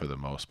saw for the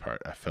most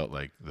part. I felt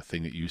like the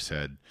thing that you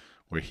said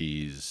where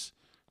he's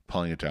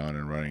pulling it down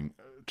and running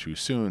too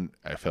soon,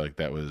 I felt like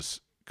that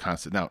was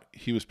constant. Now,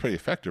 he was pretty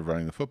effective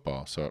running the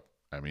football. So,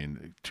 I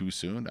mean, too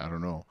soon? I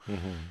don't know.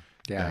 Mm-hmm.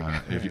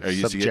 Yeah.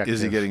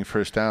 Is he getting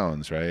first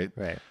downs, right?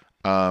 Right.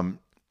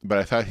 But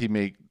I thought he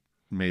made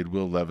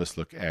Will Levis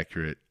look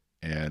accurate,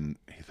 and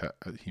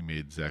he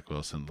made Zach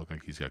Wilson look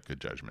like he's got good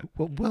judgment.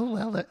 Well,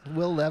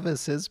 Will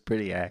Levis is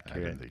pretty accurate.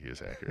 I didn't think he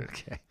was accurate.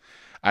 Okay.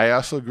 I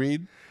also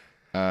agreed.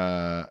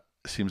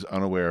 Seems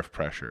unaware of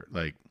pressure.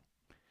 Like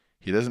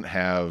he doesn't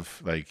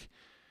have like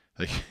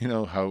you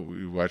know how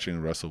we're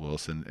watching Russell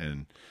Wilson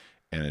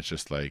and it's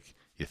just like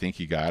you think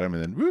you got him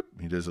and then whoop,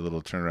 he does a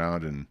little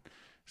turnaround and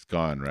it's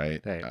gone,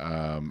 right? Right.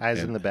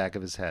 Eyes in the back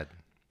of his head.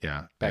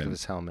 Yeah. Back of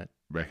his helmet.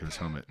 Back of his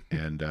helmet.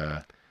 And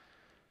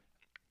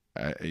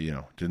I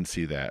didn't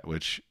see that,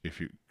 which if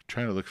you're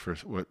trying to look for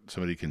what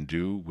somebody can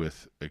do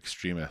with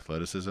extreme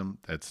athleticism,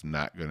 that's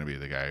not going to be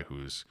the guy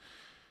who's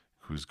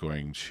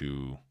going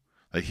to,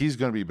 like, he's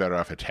going to be better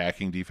off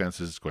attacking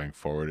defenses going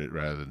forward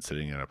rather than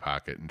sitting in a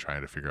pocket and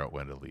trying to figure out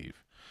when to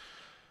leave.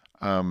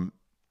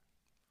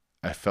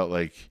 I felt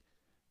like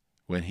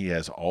when he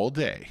has all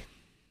day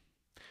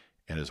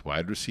and his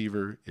wide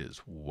receiver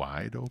is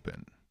wide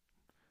open,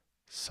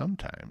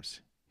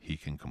 sometimes he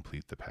can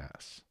complete the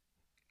pass.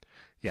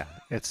 Yeah,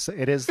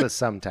 it is the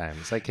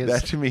sometimes. Like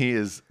that to me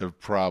is a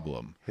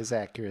problem. His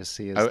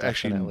accuracy is I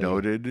actually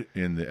noted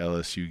in the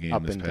LSU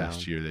game this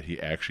past down. year that he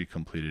actually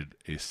completed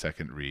a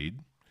second read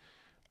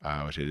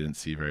which I didn't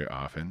see very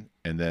often.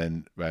 And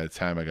then by the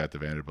time I got the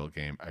Vanderbilt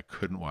game, I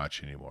couldn't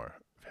watch any more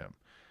of him.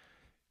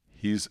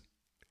 He's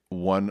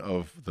one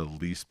of the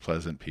least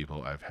pleasant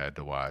people I've had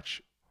to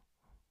watch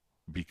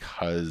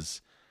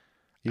because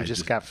You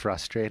just got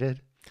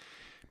frustrated?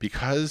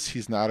 because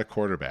he's not a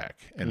quarterback.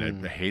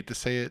 And I hate to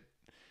say it,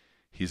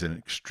 he's an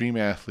extreme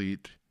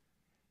athlete.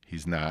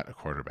 He's not a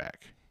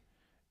quarterback.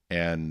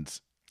 And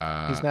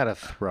He's not a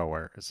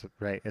thrower,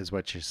 right? Is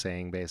what you're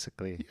saying,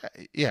 basically.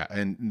 yeah.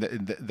 And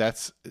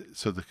that's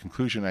so the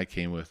conclusion I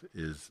came with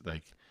is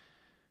like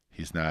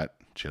he's not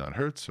Jalen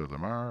Hurts or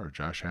Lamar or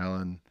Josh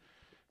Allen.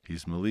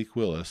 He's Malik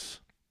Willis.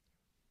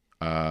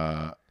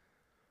 Without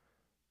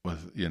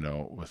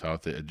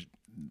the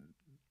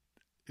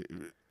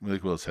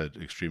Malik Willis had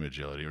extreme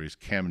agility, or he's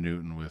Cam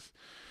Newton with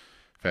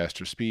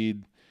faster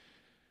speed.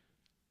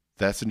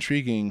 That's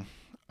intriguing,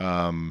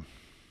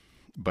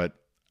 but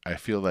I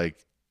feel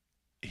like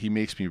he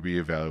makes me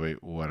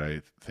reevaluate what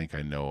I think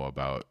I know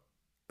about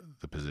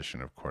the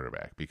position of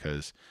quarterback,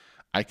 because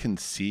I can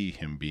see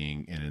him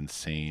being an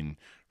insane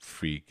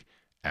freak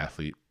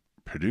athlete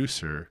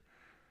producer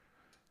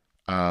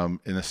in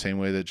the same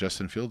way that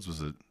Justin Fields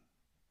was a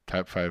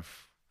top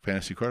 5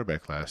 fantasy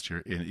quarterback last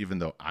year. And even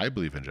though I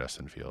believe in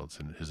Justin Fields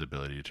and his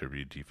ability to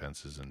read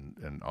defenses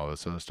and all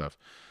this other stuff,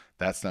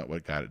 that's not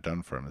what got it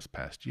done for him this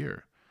past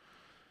year.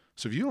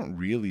 So if you don't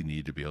really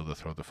need to be able to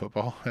throw the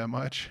football that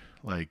much,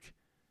 and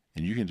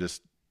you can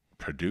just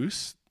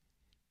produce,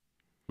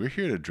 we're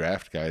here to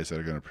draft guys that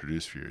are going to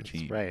produce for your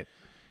team. Right.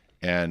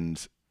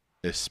 And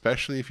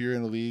especially if you're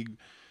in a league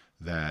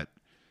that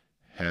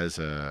has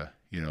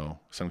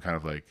some kind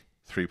of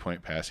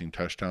 3-point passing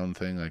touchdown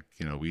thing,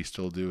 we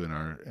still do in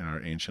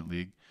our ancient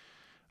league,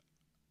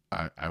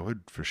 I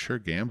would for sure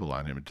gamble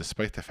on him,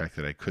 despite the fact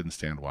that I couldn't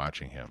stand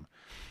watching him,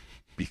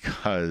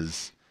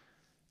 because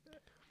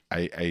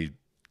I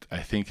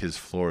think his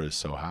floor is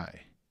so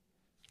high.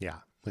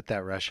 Yeah, with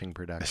that rushing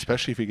production.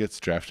 Especially if he gets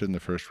drafted in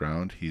the first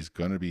round, he's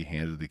going to be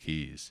handed the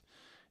keys.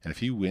 And if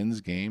he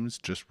wins games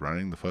just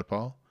running the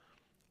football,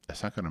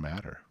 that's not going to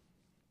matter.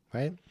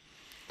 Right?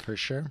 For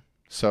sure.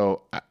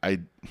 So I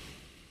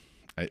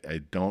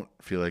don't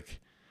feel like,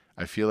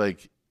 I feel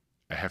like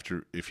I have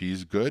to, if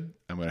he's good,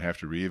 I'm going to have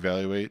to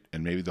reevaluate,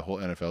 and maybe the whole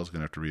NFL is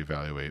going to have to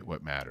reevaluate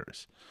what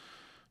matters.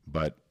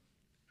 But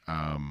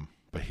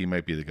he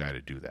might be the guy to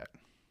do that.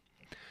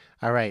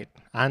 All right,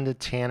 on to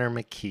Tanner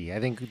McKee. I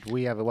think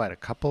we have a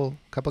couple guys.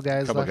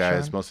 A couple left,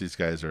 guys. Sean? Most of these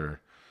guys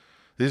are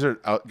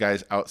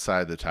guys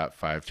outside the top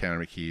 5. Tanner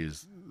McKee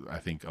is, I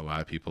think, a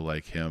lot of people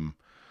like him.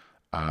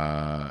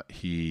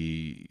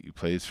 He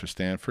plays for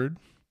Stanford.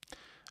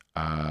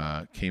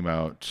 Came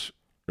out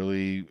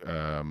early,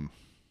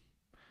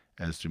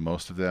 as do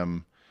most of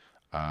them.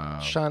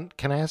 Sean,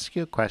 can I ask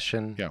you a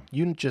question? Yeah.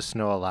 You just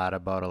know a lot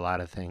about a lot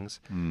of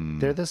things.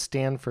 They're the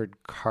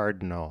Stanford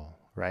Cardinal,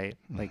 right?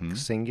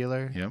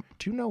 Singular. Yep.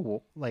 Do you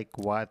know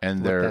what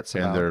And that's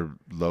about? their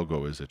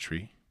logo is a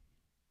tree.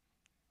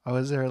 Oh,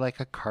 is there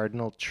a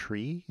cardinal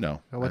tree?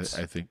 No,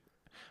 I think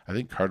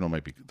cardinal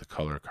might be the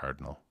color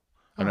cardinal.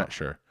 I'm not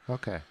sure.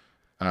 Okay.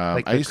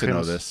 I used to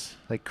know this.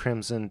 Like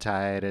Crimson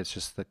Tide, it's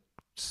just the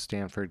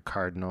Stanford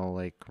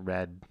Cardinal,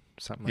 red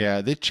something.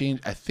 Yeah, they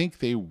changed. I think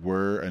they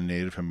were a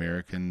Native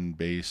American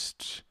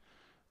based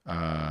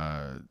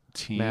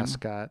team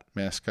mascot,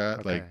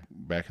 okay.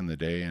 Back in the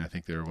day, and I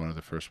think they were one of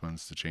the first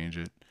ones to change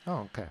it.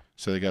 Oh, okay.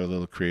 So they got a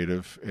little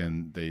creative,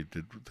 and they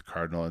did the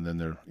cardinal, and then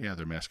their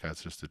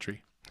mascot's just a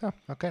tree. Oh,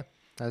 okay.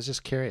 I was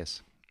just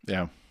curious.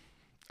 Yeah.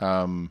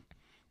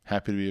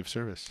 Happy to be of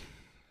service.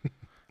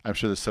 I'm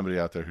sure there's somebody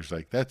out there who's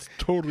like, that's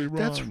totally wrong.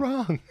 That's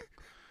wrong.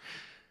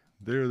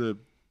 They're the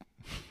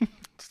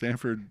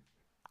Stanford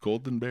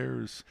Golden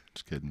Bears.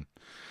 Just kidding.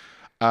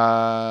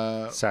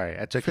 Sorry,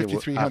 I took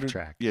you off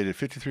track. Yeah, did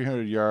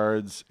 5,300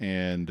 yards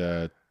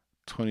and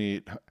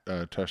 28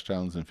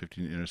 touchdowns and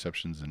 15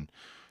 interceptions in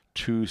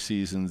 2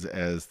 seasons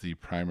as the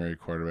primary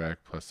quarterback,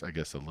 plus I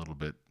guess a little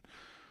bit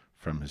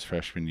from his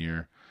freshman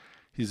year.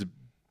 He's a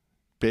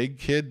big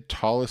kid,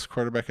 tallest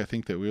quarterback I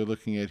think that we were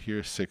looking at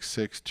here,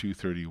 6'6",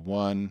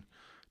 231,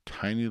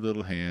 tiny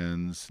little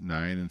hands,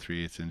 9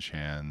 3/8 inch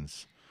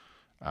hands,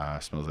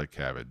 smells like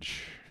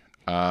cabbage.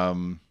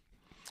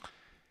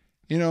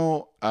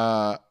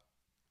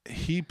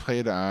 He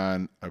played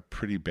on a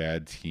pretty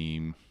bad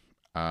team.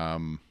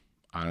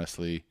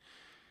 Honestly,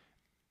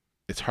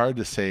 it's hard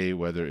to say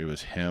whether it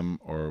was him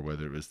or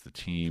whether it was the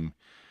team.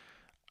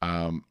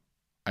 I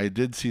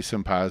did see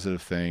some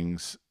positive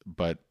things,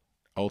 but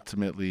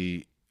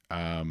ultimately,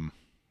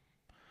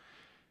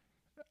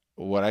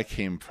 what I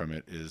came from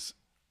it is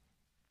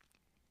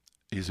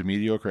he's a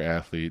mediocre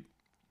athlete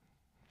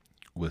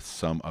with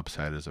some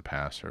upside as a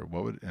passer.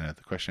 And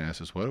the question I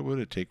asked is, what would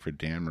it take for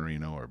Dan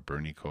Marino or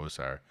Bernie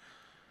Kosar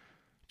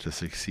to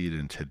succeed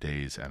in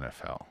today's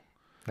NFL?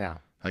 Yeah.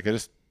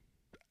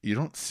 You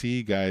don't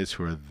see guys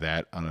who are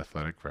that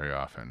unathletic very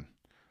often.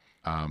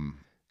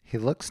 He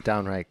looks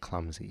downright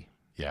clumsy.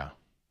 Yeah.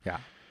 Yeah.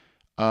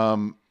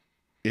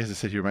 As I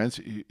said, he reminds,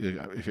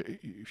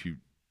 if you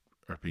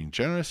are being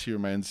generous, he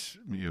reminds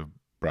me of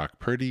Brock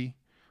Purdy,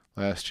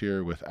 last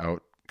year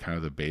without kind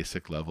of the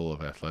basic level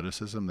of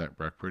athleticism that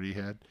Brock Purdy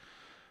had.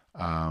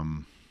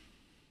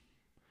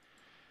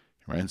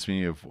 Reminds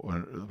me of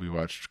when we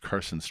watched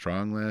Carson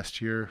Strong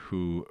last year,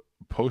 who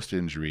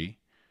post-injury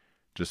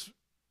just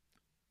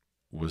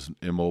was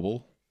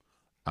immobile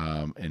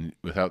and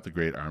without the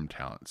great arm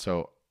talent.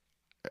 So,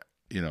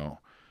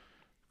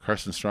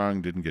 Carson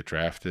Strong didn't get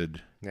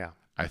drafted. Yeah.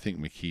 I think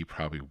McKee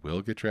probably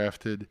will get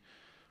drafted,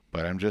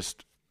 but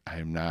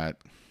I'm not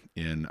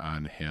in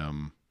on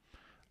him.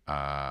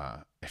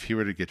 If he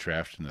were to get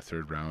drafted in the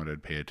 3rd round,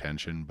 I'd pay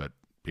attention, but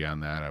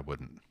beyond that, I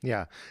wouldn't.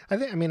 Yeah. I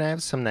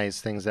have some nice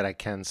things that I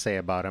can say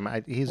about him.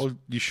 Well,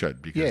 you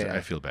should, because Yeah.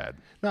 I feel bad.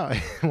 No,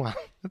 well,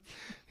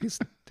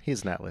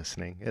 he's not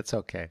listening. It's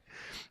okay.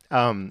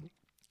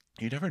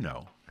 You never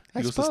know. He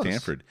I goes suppose. to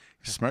Stanford.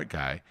 He's a smart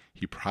guy.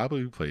 He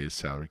probably plays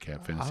salary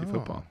cap fantasy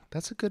football.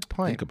 That's a good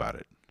point. Think about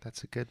it.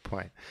 That's a good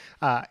point.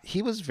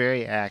 He was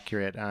very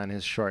accurate on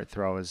his short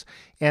throws.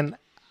 And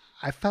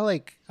I felt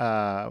like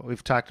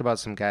we've talked about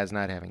some guys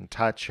not having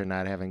touch or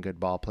not having good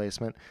ball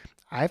placement.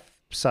 I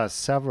saw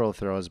several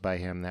throws by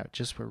him that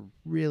just were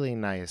really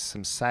nice.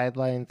 Some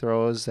sideline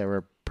throws that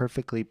were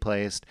perfectly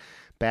placed,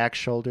 back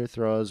shoulder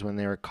throws when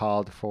they were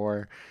called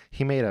for.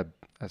 He made a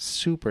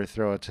super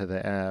throw to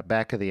the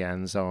back of the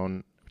end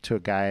zone to a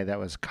guy that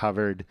was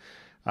covered.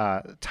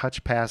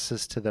 Touch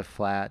passes to the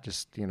flat,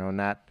 just,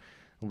 not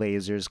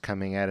lasers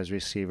coming at his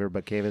receiver,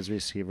 but gave his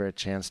receiver a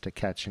chance to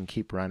catch and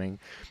keep running.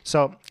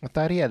 So I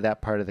thought he had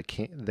that part of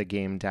the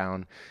game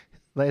down.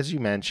 As you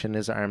mentioned,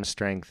 his arm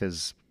strength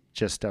is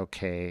just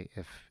okay,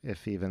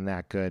 if even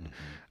that good.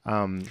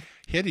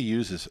 He had to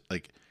use his,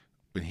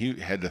 when he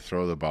had to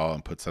throw the ball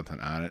and put something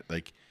on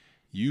it,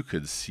 you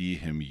could see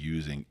him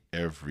using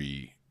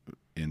every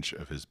inch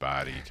of his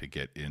body to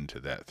get into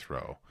that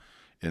throw.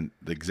 And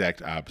the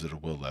exact opposite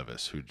of Will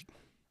Levis, who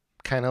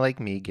kind of like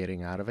me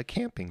getting out of a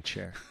camping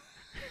chair.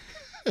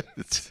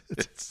 it's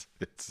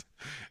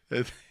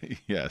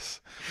yes,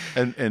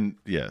 and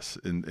yes,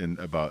 and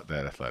about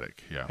that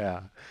athletic,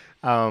 yeah.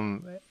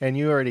 And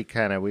you already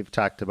we've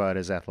talked about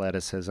his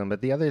athleticism,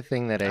 but the other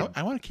thing that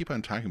I want to keep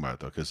on talking about it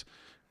though, because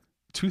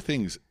 2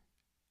 things.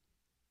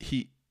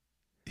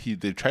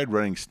 They tried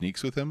running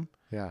sneaks with him.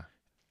 Yeah,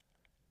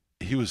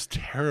 he was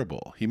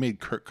terrible. He made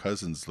Kirk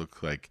Cousins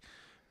look like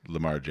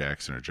Lamar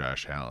Jackson or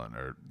Josh Allen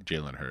or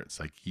Jalen Hurts.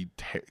 He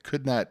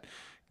could not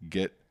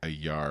get a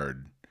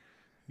yard.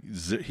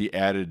 He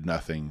added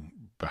nothing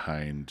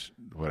behind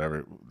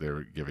whatever they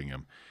were giving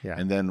him. Yeah.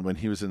 And then when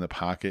he was in the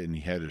pocket and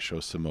he had to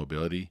show some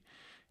mobility,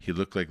 he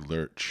looked like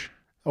Lurch.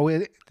 Oh,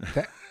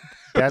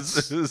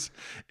 that's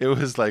it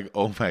was like,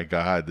 oh my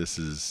God, this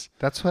is.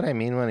 That's what I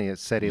mean when he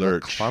said he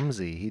Lurch. looked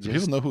clumsy. Do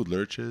people know who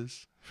Lurch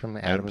is? From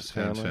the Addams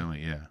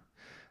family, yeah.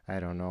 I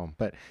don't know.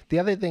 But the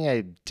other thing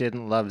I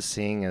didn't love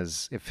seeing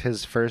is if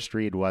his first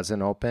read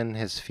wasn't open,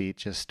 his feet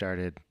just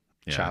started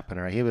chopping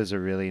around. He was had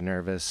really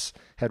nervous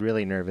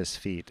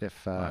feet.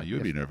 You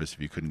would be nervous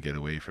if you couldn't get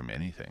away from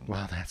anything.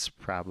 Well, that's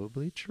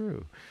probably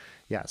true.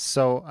 Yeah.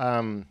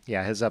 So,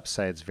 his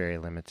upside's very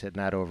limited.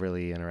 Not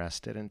overly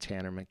interested in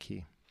Tanner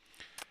McKee.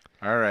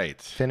 All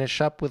right. Finish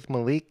up with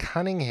Malik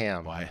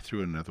Cunningham. Well, I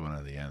threw another one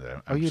at the end.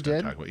 You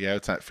did? Yeah,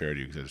 it's not fair to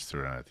you because I just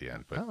threw it on at the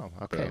end. But,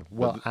 okay.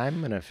 I'm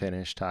going to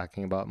finish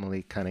talking about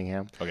Malik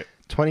Cunningham. Okay.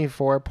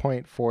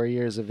 24.4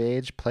 years of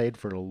age, played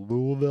for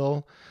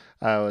Louisville.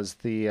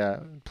 Played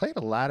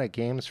a lot of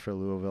games for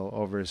Louisville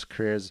over his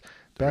careers.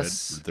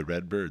 The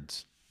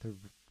Redbirds.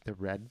 The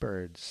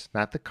Redbirds,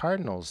 not the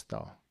Cardinals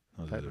though.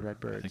 The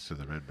Redbirds. I think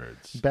they're the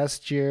Redbirds.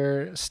 Best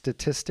year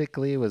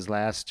statistically was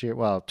last year.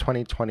 Well,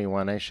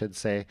 2021, I should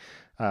say.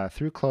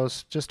 Threw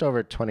close, just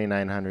over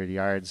 2,900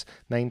 yards,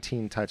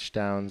 19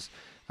 touchdowns,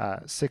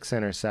 6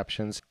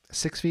 interceptions.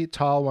 6 feet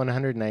tall,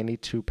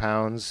 192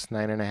 pounds,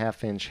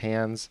 9.5-inch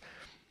hands,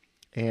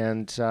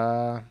 and.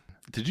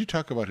 Did you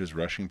talk about his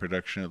rushing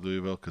production at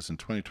Louisville? Because in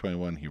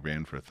 2021, he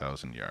ran for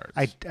 1,000 yards.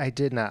 I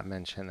did not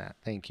mention that.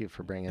 Thank you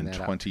for bringing that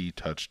up. 20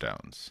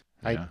 touchdowns.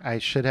 Yeah. I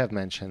should have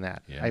mentioned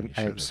that. Yeah,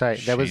 I'm sorry.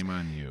 Shame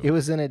on you. It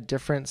was in a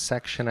different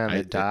section on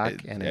the doc,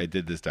 and I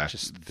did this doc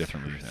just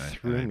differently.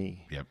 Threw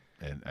me. Yep,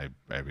 and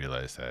I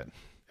realized that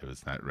it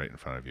was not right in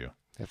front of you.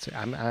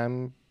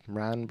 I'm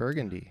Ron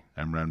Burgundy.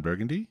 I'm Ron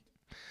Burgundy.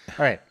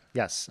 All right.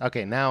 Yes.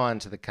 Okay. Now on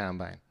to the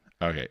combine.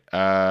 Okay.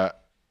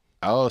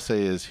 All I'll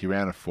say is he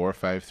ran a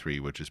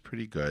 4.53, which is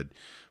pretty good,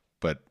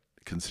 but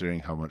considering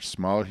how much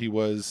smaller he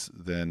was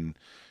than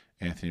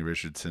Anthony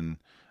Richardson,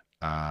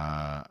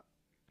 I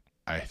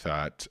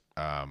thought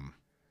I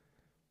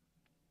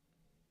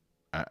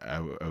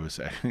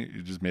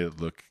it just made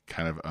it look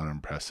kind of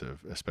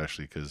unimpressive,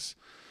 especially because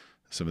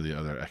some of the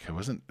other it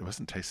wasn't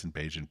Tyson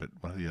Bagent, but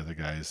one of the other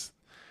guys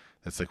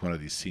that's like one of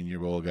these Senior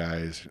Bowl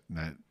guys,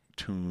 not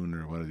Toon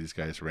or one of these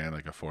guys ran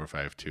like a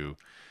 4.52.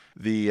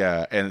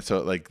 And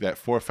so like that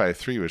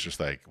 4.53 was just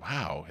like,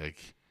 wow,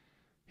 like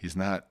he's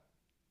not.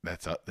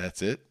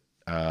 That's it.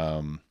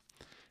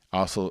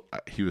 Also,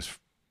 he was,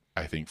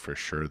 I think, for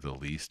sure the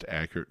least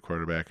accurate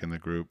quarterback in the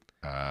group.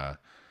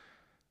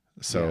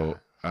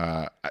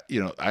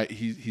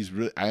 he's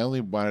really. I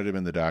only wanted him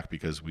in the dock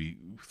because we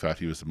thought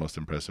he was the most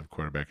impressive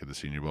quarterback at the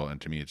Senior Bowl,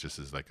 and to me, it just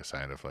is like a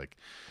sign of like,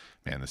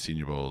 man, the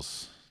Senior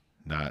Bowl's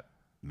not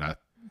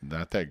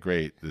that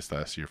great this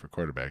last year for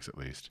quarterbacks, at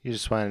least. You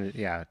just wanted,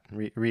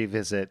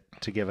 revisit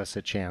to give us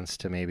a chance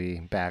to maybe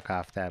back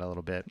off that a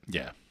little bit.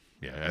 Yeah.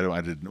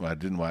 I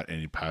didn't want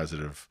any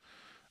positive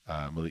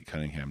Malik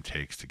Cunningham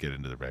takes to get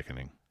into the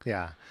reckoning.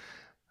 Yeah.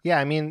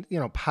 I mean,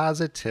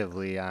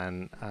 positively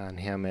on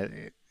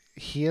him,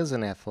 he is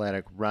an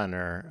athletic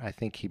runner. I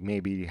think he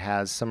maybe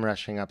has some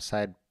rushing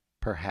upside,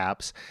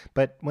 perhaps.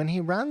 But when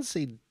he runs,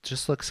 he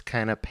just looks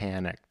kind of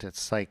panicked.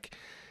 It's like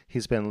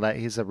he's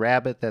a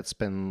rabbit that's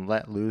been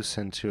let loose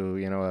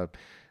into,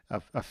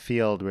 a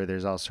field where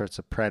there's all sorts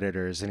of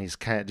predators, and he's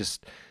kind of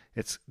just,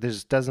 there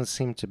doesn't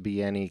seem to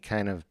be any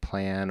kind of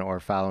plan or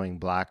following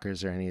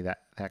blockers or any of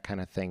that kind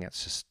of thing.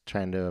 It's just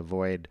trying to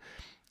avoid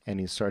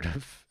any sort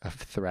of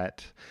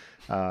threat,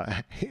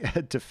 a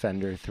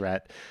defender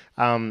threat.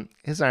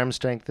 His arm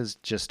strength is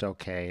just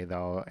okay,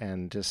 though,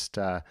 and just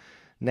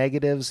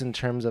negatives in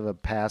terms of a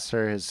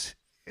passer.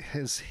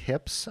 His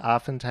hips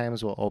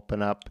oftentimes will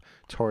open up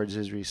towards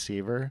his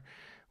receiver,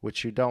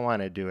 which you don't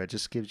want to do. It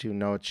just gives you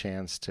no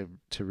chance to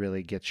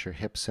really get your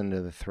hips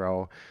into the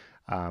throw.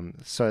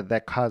 So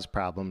that caused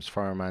problems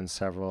for him on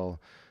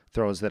several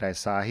throws that I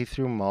saw. He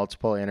threw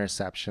multiple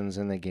interceptions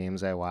in the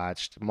games I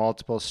watched,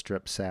 multiple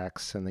strip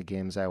sacks in the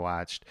games I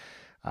watched.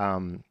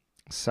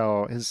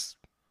 So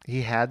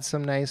he had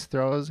some nice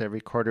throws.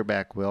 Every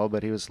quarterback will,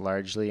 but he was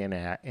largely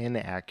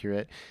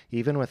inaccurate,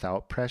 even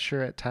without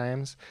pressure at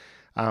times.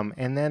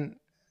 And then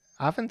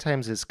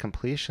oftentimes his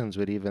completions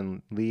would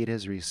even lead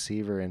his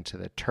receiver into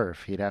the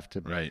turf. He'd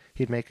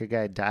make a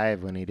guy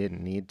dive when he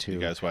didn't need to. The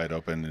guy's wide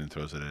open and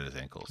throws it at his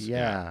ankles.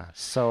 Yeah.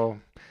 So,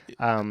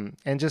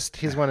 and just,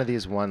 he's one of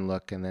these one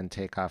look and then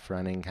take off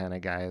running kind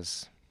of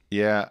guys.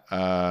 Yeah.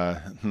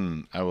 I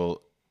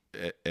will,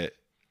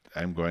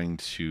 I'm going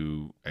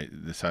to, I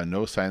saw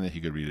no sign that he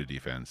could read a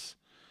defense.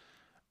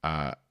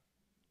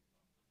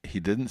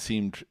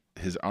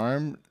 His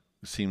arm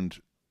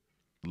seemed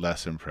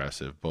less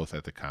impressive, both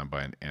at the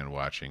combine and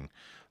watching.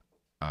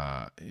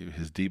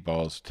 His deep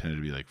balls tended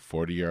to be like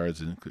 40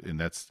 yards, and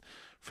that's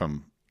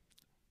from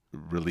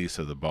release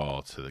of the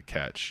ball to the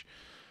catch.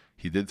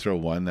 He did throw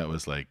one that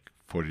was like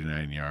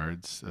 49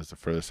 yards. That's the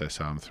furthest I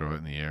saw him throw it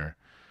in the air.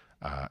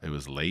 It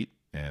was late,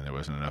 and there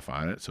wasn't enough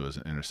on it, so it was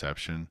an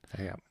interception.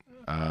 Yeah.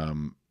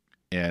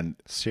 And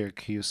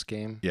Syracuse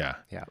game. Yeah.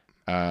 Yeah.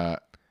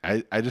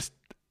 He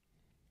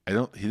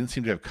didn't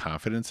seem to have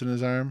confidence in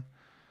his arm.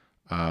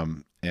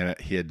 And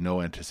he had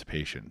no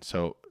anticipation.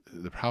 So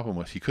the problem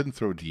was he couldn't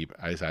throw deep,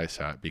 as I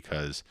saw it,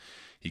 because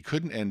he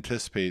couldn't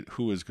anticipate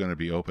who was going to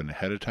be open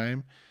ahead of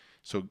time.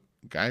 So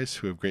guys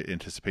who have great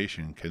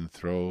anticipation can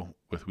throw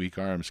with weak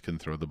arms, can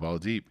throw the ball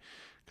deep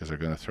because they're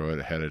going to throw it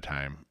ahead of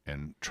time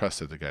and trust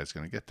that the guy's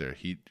going to get there.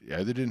 He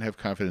either didn't have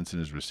confidence in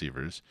his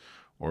receivers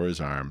or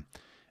his arm,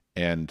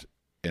 and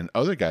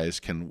other guys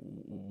can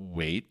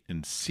wait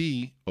and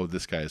see, oh,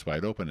 this guy is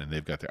wide open, and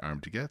they've got their arm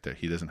to get there.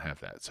 He doesn't have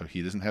that. So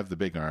he doesn't have the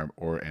big arm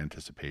or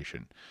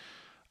anticipation.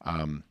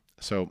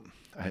 So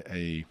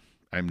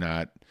I'm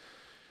not.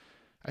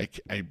 I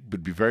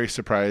would be very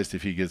surprised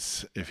if he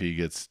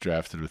gets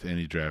drafted with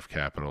any draft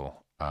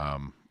capital.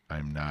 I'm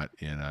not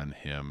in on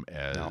him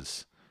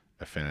as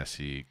a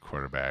fantasy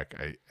quarterback.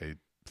 I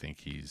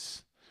think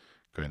he's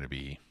going to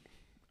be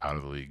out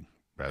of the league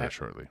rather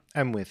shortly.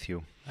 I'm with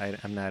you.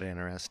 I'm not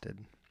interested.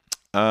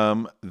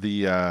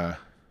 The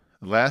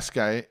last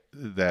guy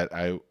that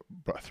I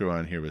threw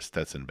on here was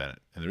Stetson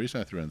Bennett. And the reason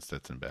I threw on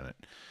Stetson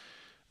Bennett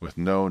with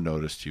no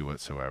notice to you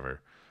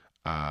whatsoever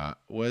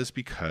was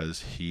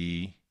because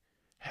he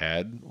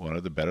had one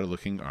of the better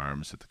looking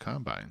arms at the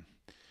combine.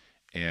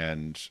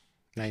 And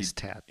nice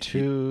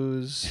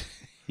tattoos.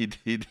 He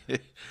didn't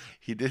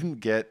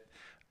get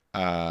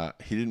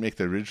he didn't make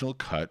the original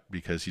cut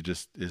because he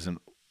just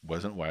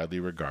wasn't widely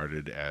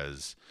regarded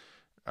as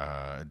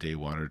day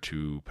one or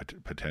two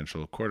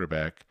potential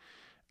quarterback,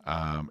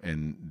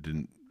 and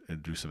didn't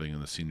do something in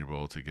the Senior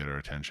Bowl to get our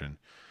attention.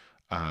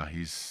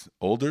 He's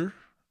older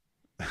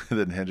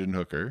than Hendon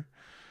Hooker,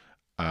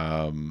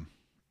 but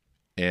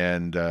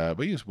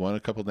he's won a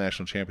couple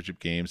national championship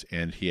games,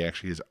 and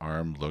his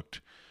arm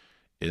looked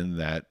in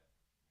that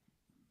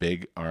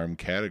big arm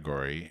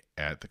category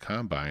at the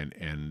combine,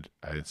 and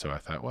so I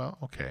thought, well,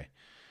 okay.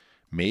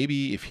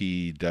 Maybe if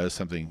he does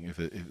something,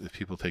 if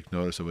people take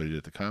notice of what he did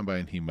at the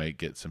combine, he might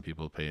get some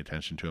people to pay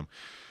attention to him.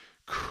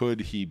 Could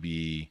he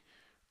be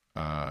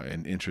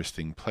an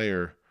interesting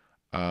player?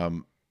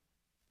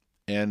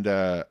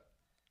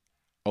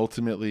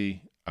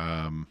 Ultimately,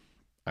 I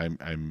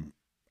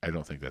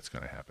don't think that's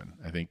going to happen.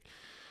 I think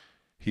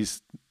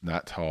he's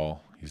not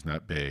tall, he's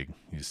not big,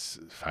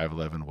 he's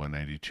 5'11",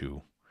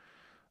 192.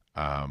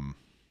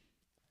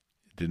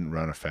 Didn't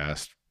run a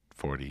fast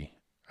 40.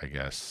 I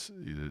guess.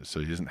 So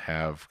he doesn't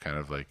have kind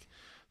of like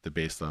the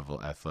base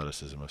level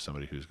athleticism of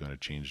somebody who's going to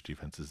change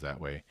defenses that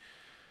way.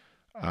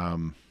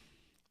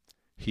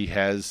 He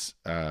has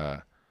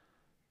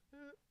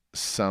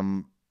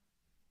some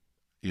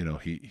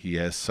he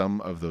has some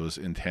of those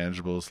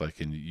intangibles, like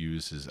can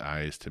use his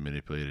eyes to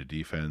manipulate a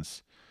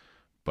defense,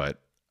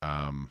 but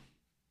an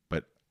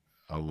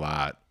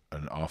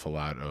awful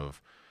lot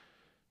of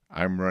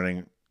I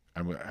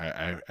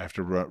have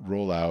to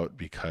roll out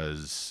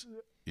because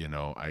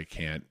I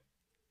can't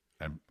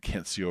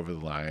see over the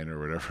line or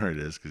whatever it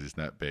is because he's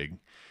not big,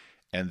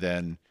 and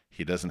then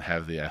he doesn't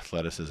have the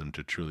athleticism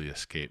to truly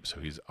escape,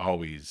 so he's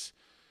always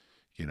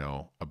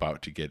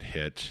about to get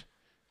hit,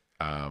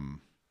 and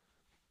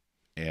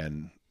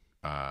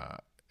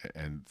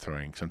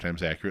throwing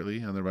sometimes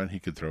accurately on the run. He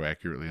could throw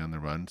accurately on the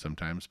run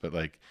sometimes, but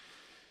like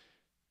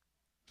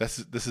this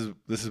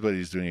is what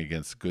he's doing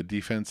against good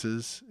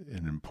defenses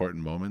in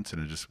important moments,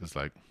 and it just was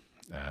like,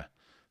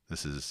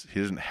 he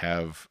doesn't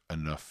have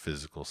enough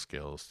physical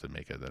skills to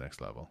make it the next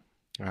level.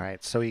 All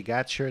right, so he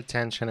got your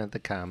attention at the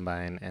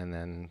combine and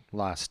then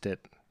lost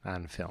it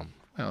on film.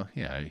 Well,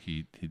 yeah,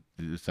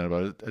 it's not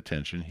about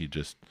attention. He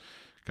just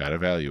got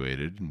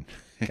evaluated, and,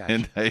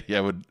 Gotcha.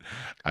 and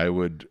I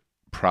would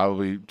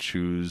probably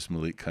choose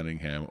Malik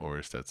Cunningham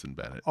or Stetson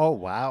Bennett. Oh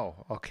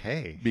wow,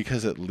 okay.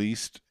 Because at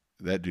least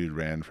that dude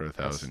ran for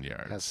 1,000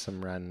 yards. Has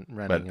some running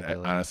but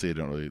ability. Honestly, I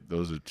don't really.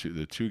 Those are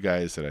the two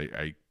guys that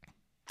I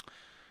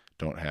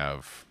don't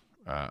have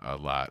a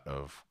lot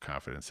of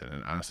confidence in.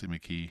 And honestly,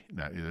 McKee,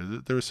 not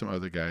either. There were some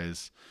other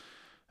guys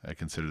I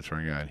considered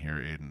throwing on here,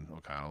 Aiden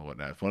O'Connell,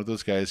 whatnot. If one of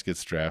those guys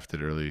gets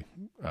drafted early,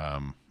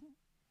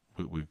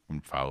 we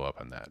can follow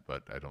up on that,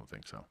 but I don't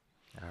think so.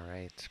 All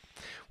right.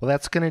 Well,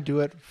 that's going to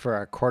do it for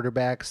our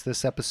quarterbacks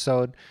this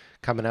episode.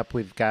 Coming up,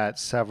 we've got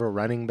several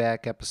running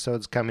back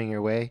episodes coming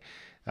your way.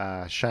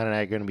 Sean and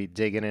I are going to be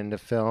digging into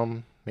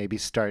film, maybe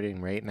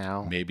starting right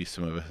now. Maybe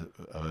some of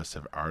us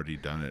have already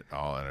done it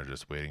all and are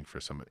just waiting for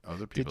some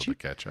other people to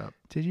catch up.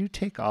 Did you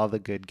take all the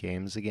good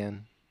games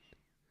again?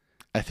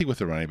 I think with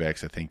the running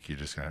backs, I think you're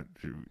just gonna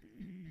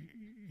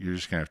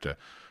have to.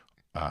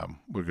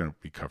 We're going to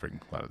be covering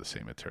a lot of the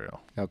same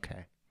material.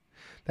 Okay,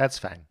 that's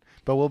fine.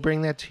 But we'll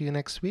bring that to you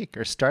next week,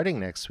 or starting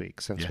next week,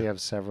 since we have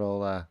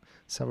several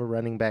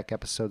running back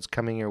episodes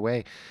coming your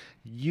way.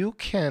 You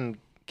can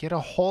get a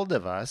hold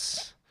of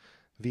us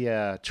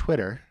via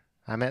Twitter.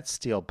 I'm at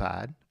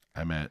SteelPod.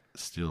 I'm at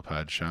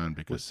SteelPod Sean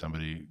because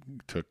somebody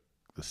took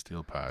the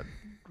SteelPod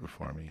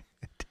before me.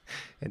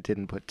 And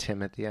didn't put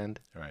Tim at the end.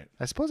 All right.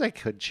 I suppose I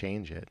could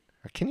change it.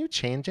 Or can you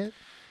change it?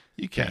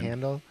 You can. The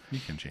handle? You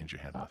can change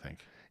your handle, I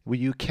think. Well,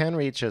 you can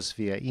reach us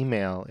via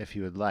email if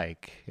you would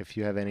like, if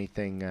you have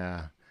anything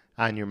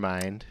on your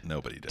mind.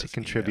 Nobody does to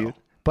contribute. email.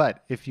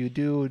 But if you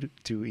do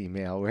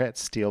email, we're at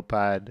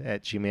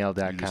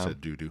steelpod@gmail.com. You just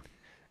said doo-doo.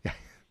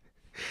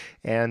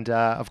 And,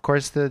 of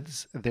course,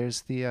 there's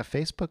the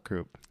Facebook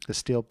group, the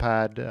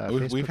SteelPod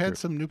Facebook We've had group.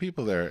 some new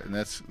people there, and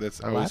that's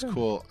A always lot of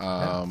cool.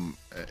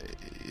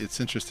 It's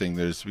interesting.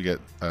 We got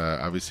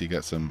obviously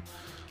got some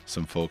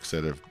folks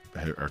that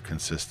are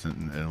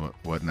consistent and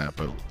whatnot,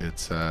 but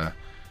it's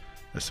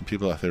there's some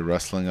people out there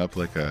rustling up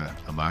like a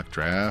mock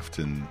draft,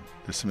 and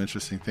there's some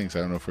interesting things.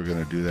 I don't know if we're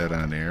going to do that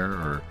on air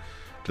or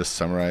just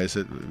summarize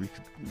it.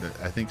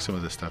 I think some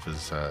of this stuff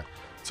is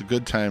it's a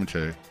good time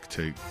to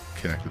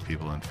connect with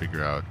people and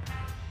figure out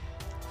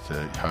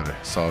how to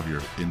solve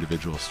your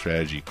individual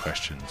strategy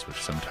questions, which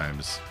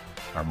sometimes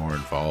are more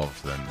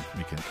involved than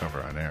we can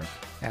cover on air.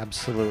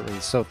 Absolutely.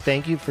 So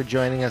thank you for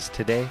joining us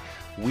today.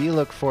 We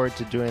look forward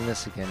to doing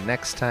this again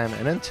next time.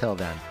 And until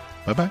then,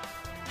 Bye-bye.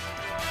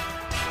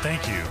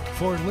 Thank you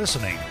for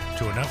listening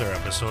to another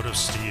episode of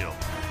Steel.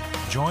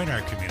 Join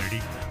our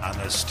community on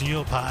the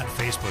SteelPod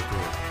Facebook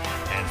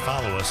group and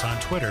follow us on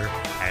Twitter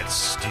at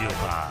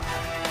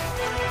SteelPod.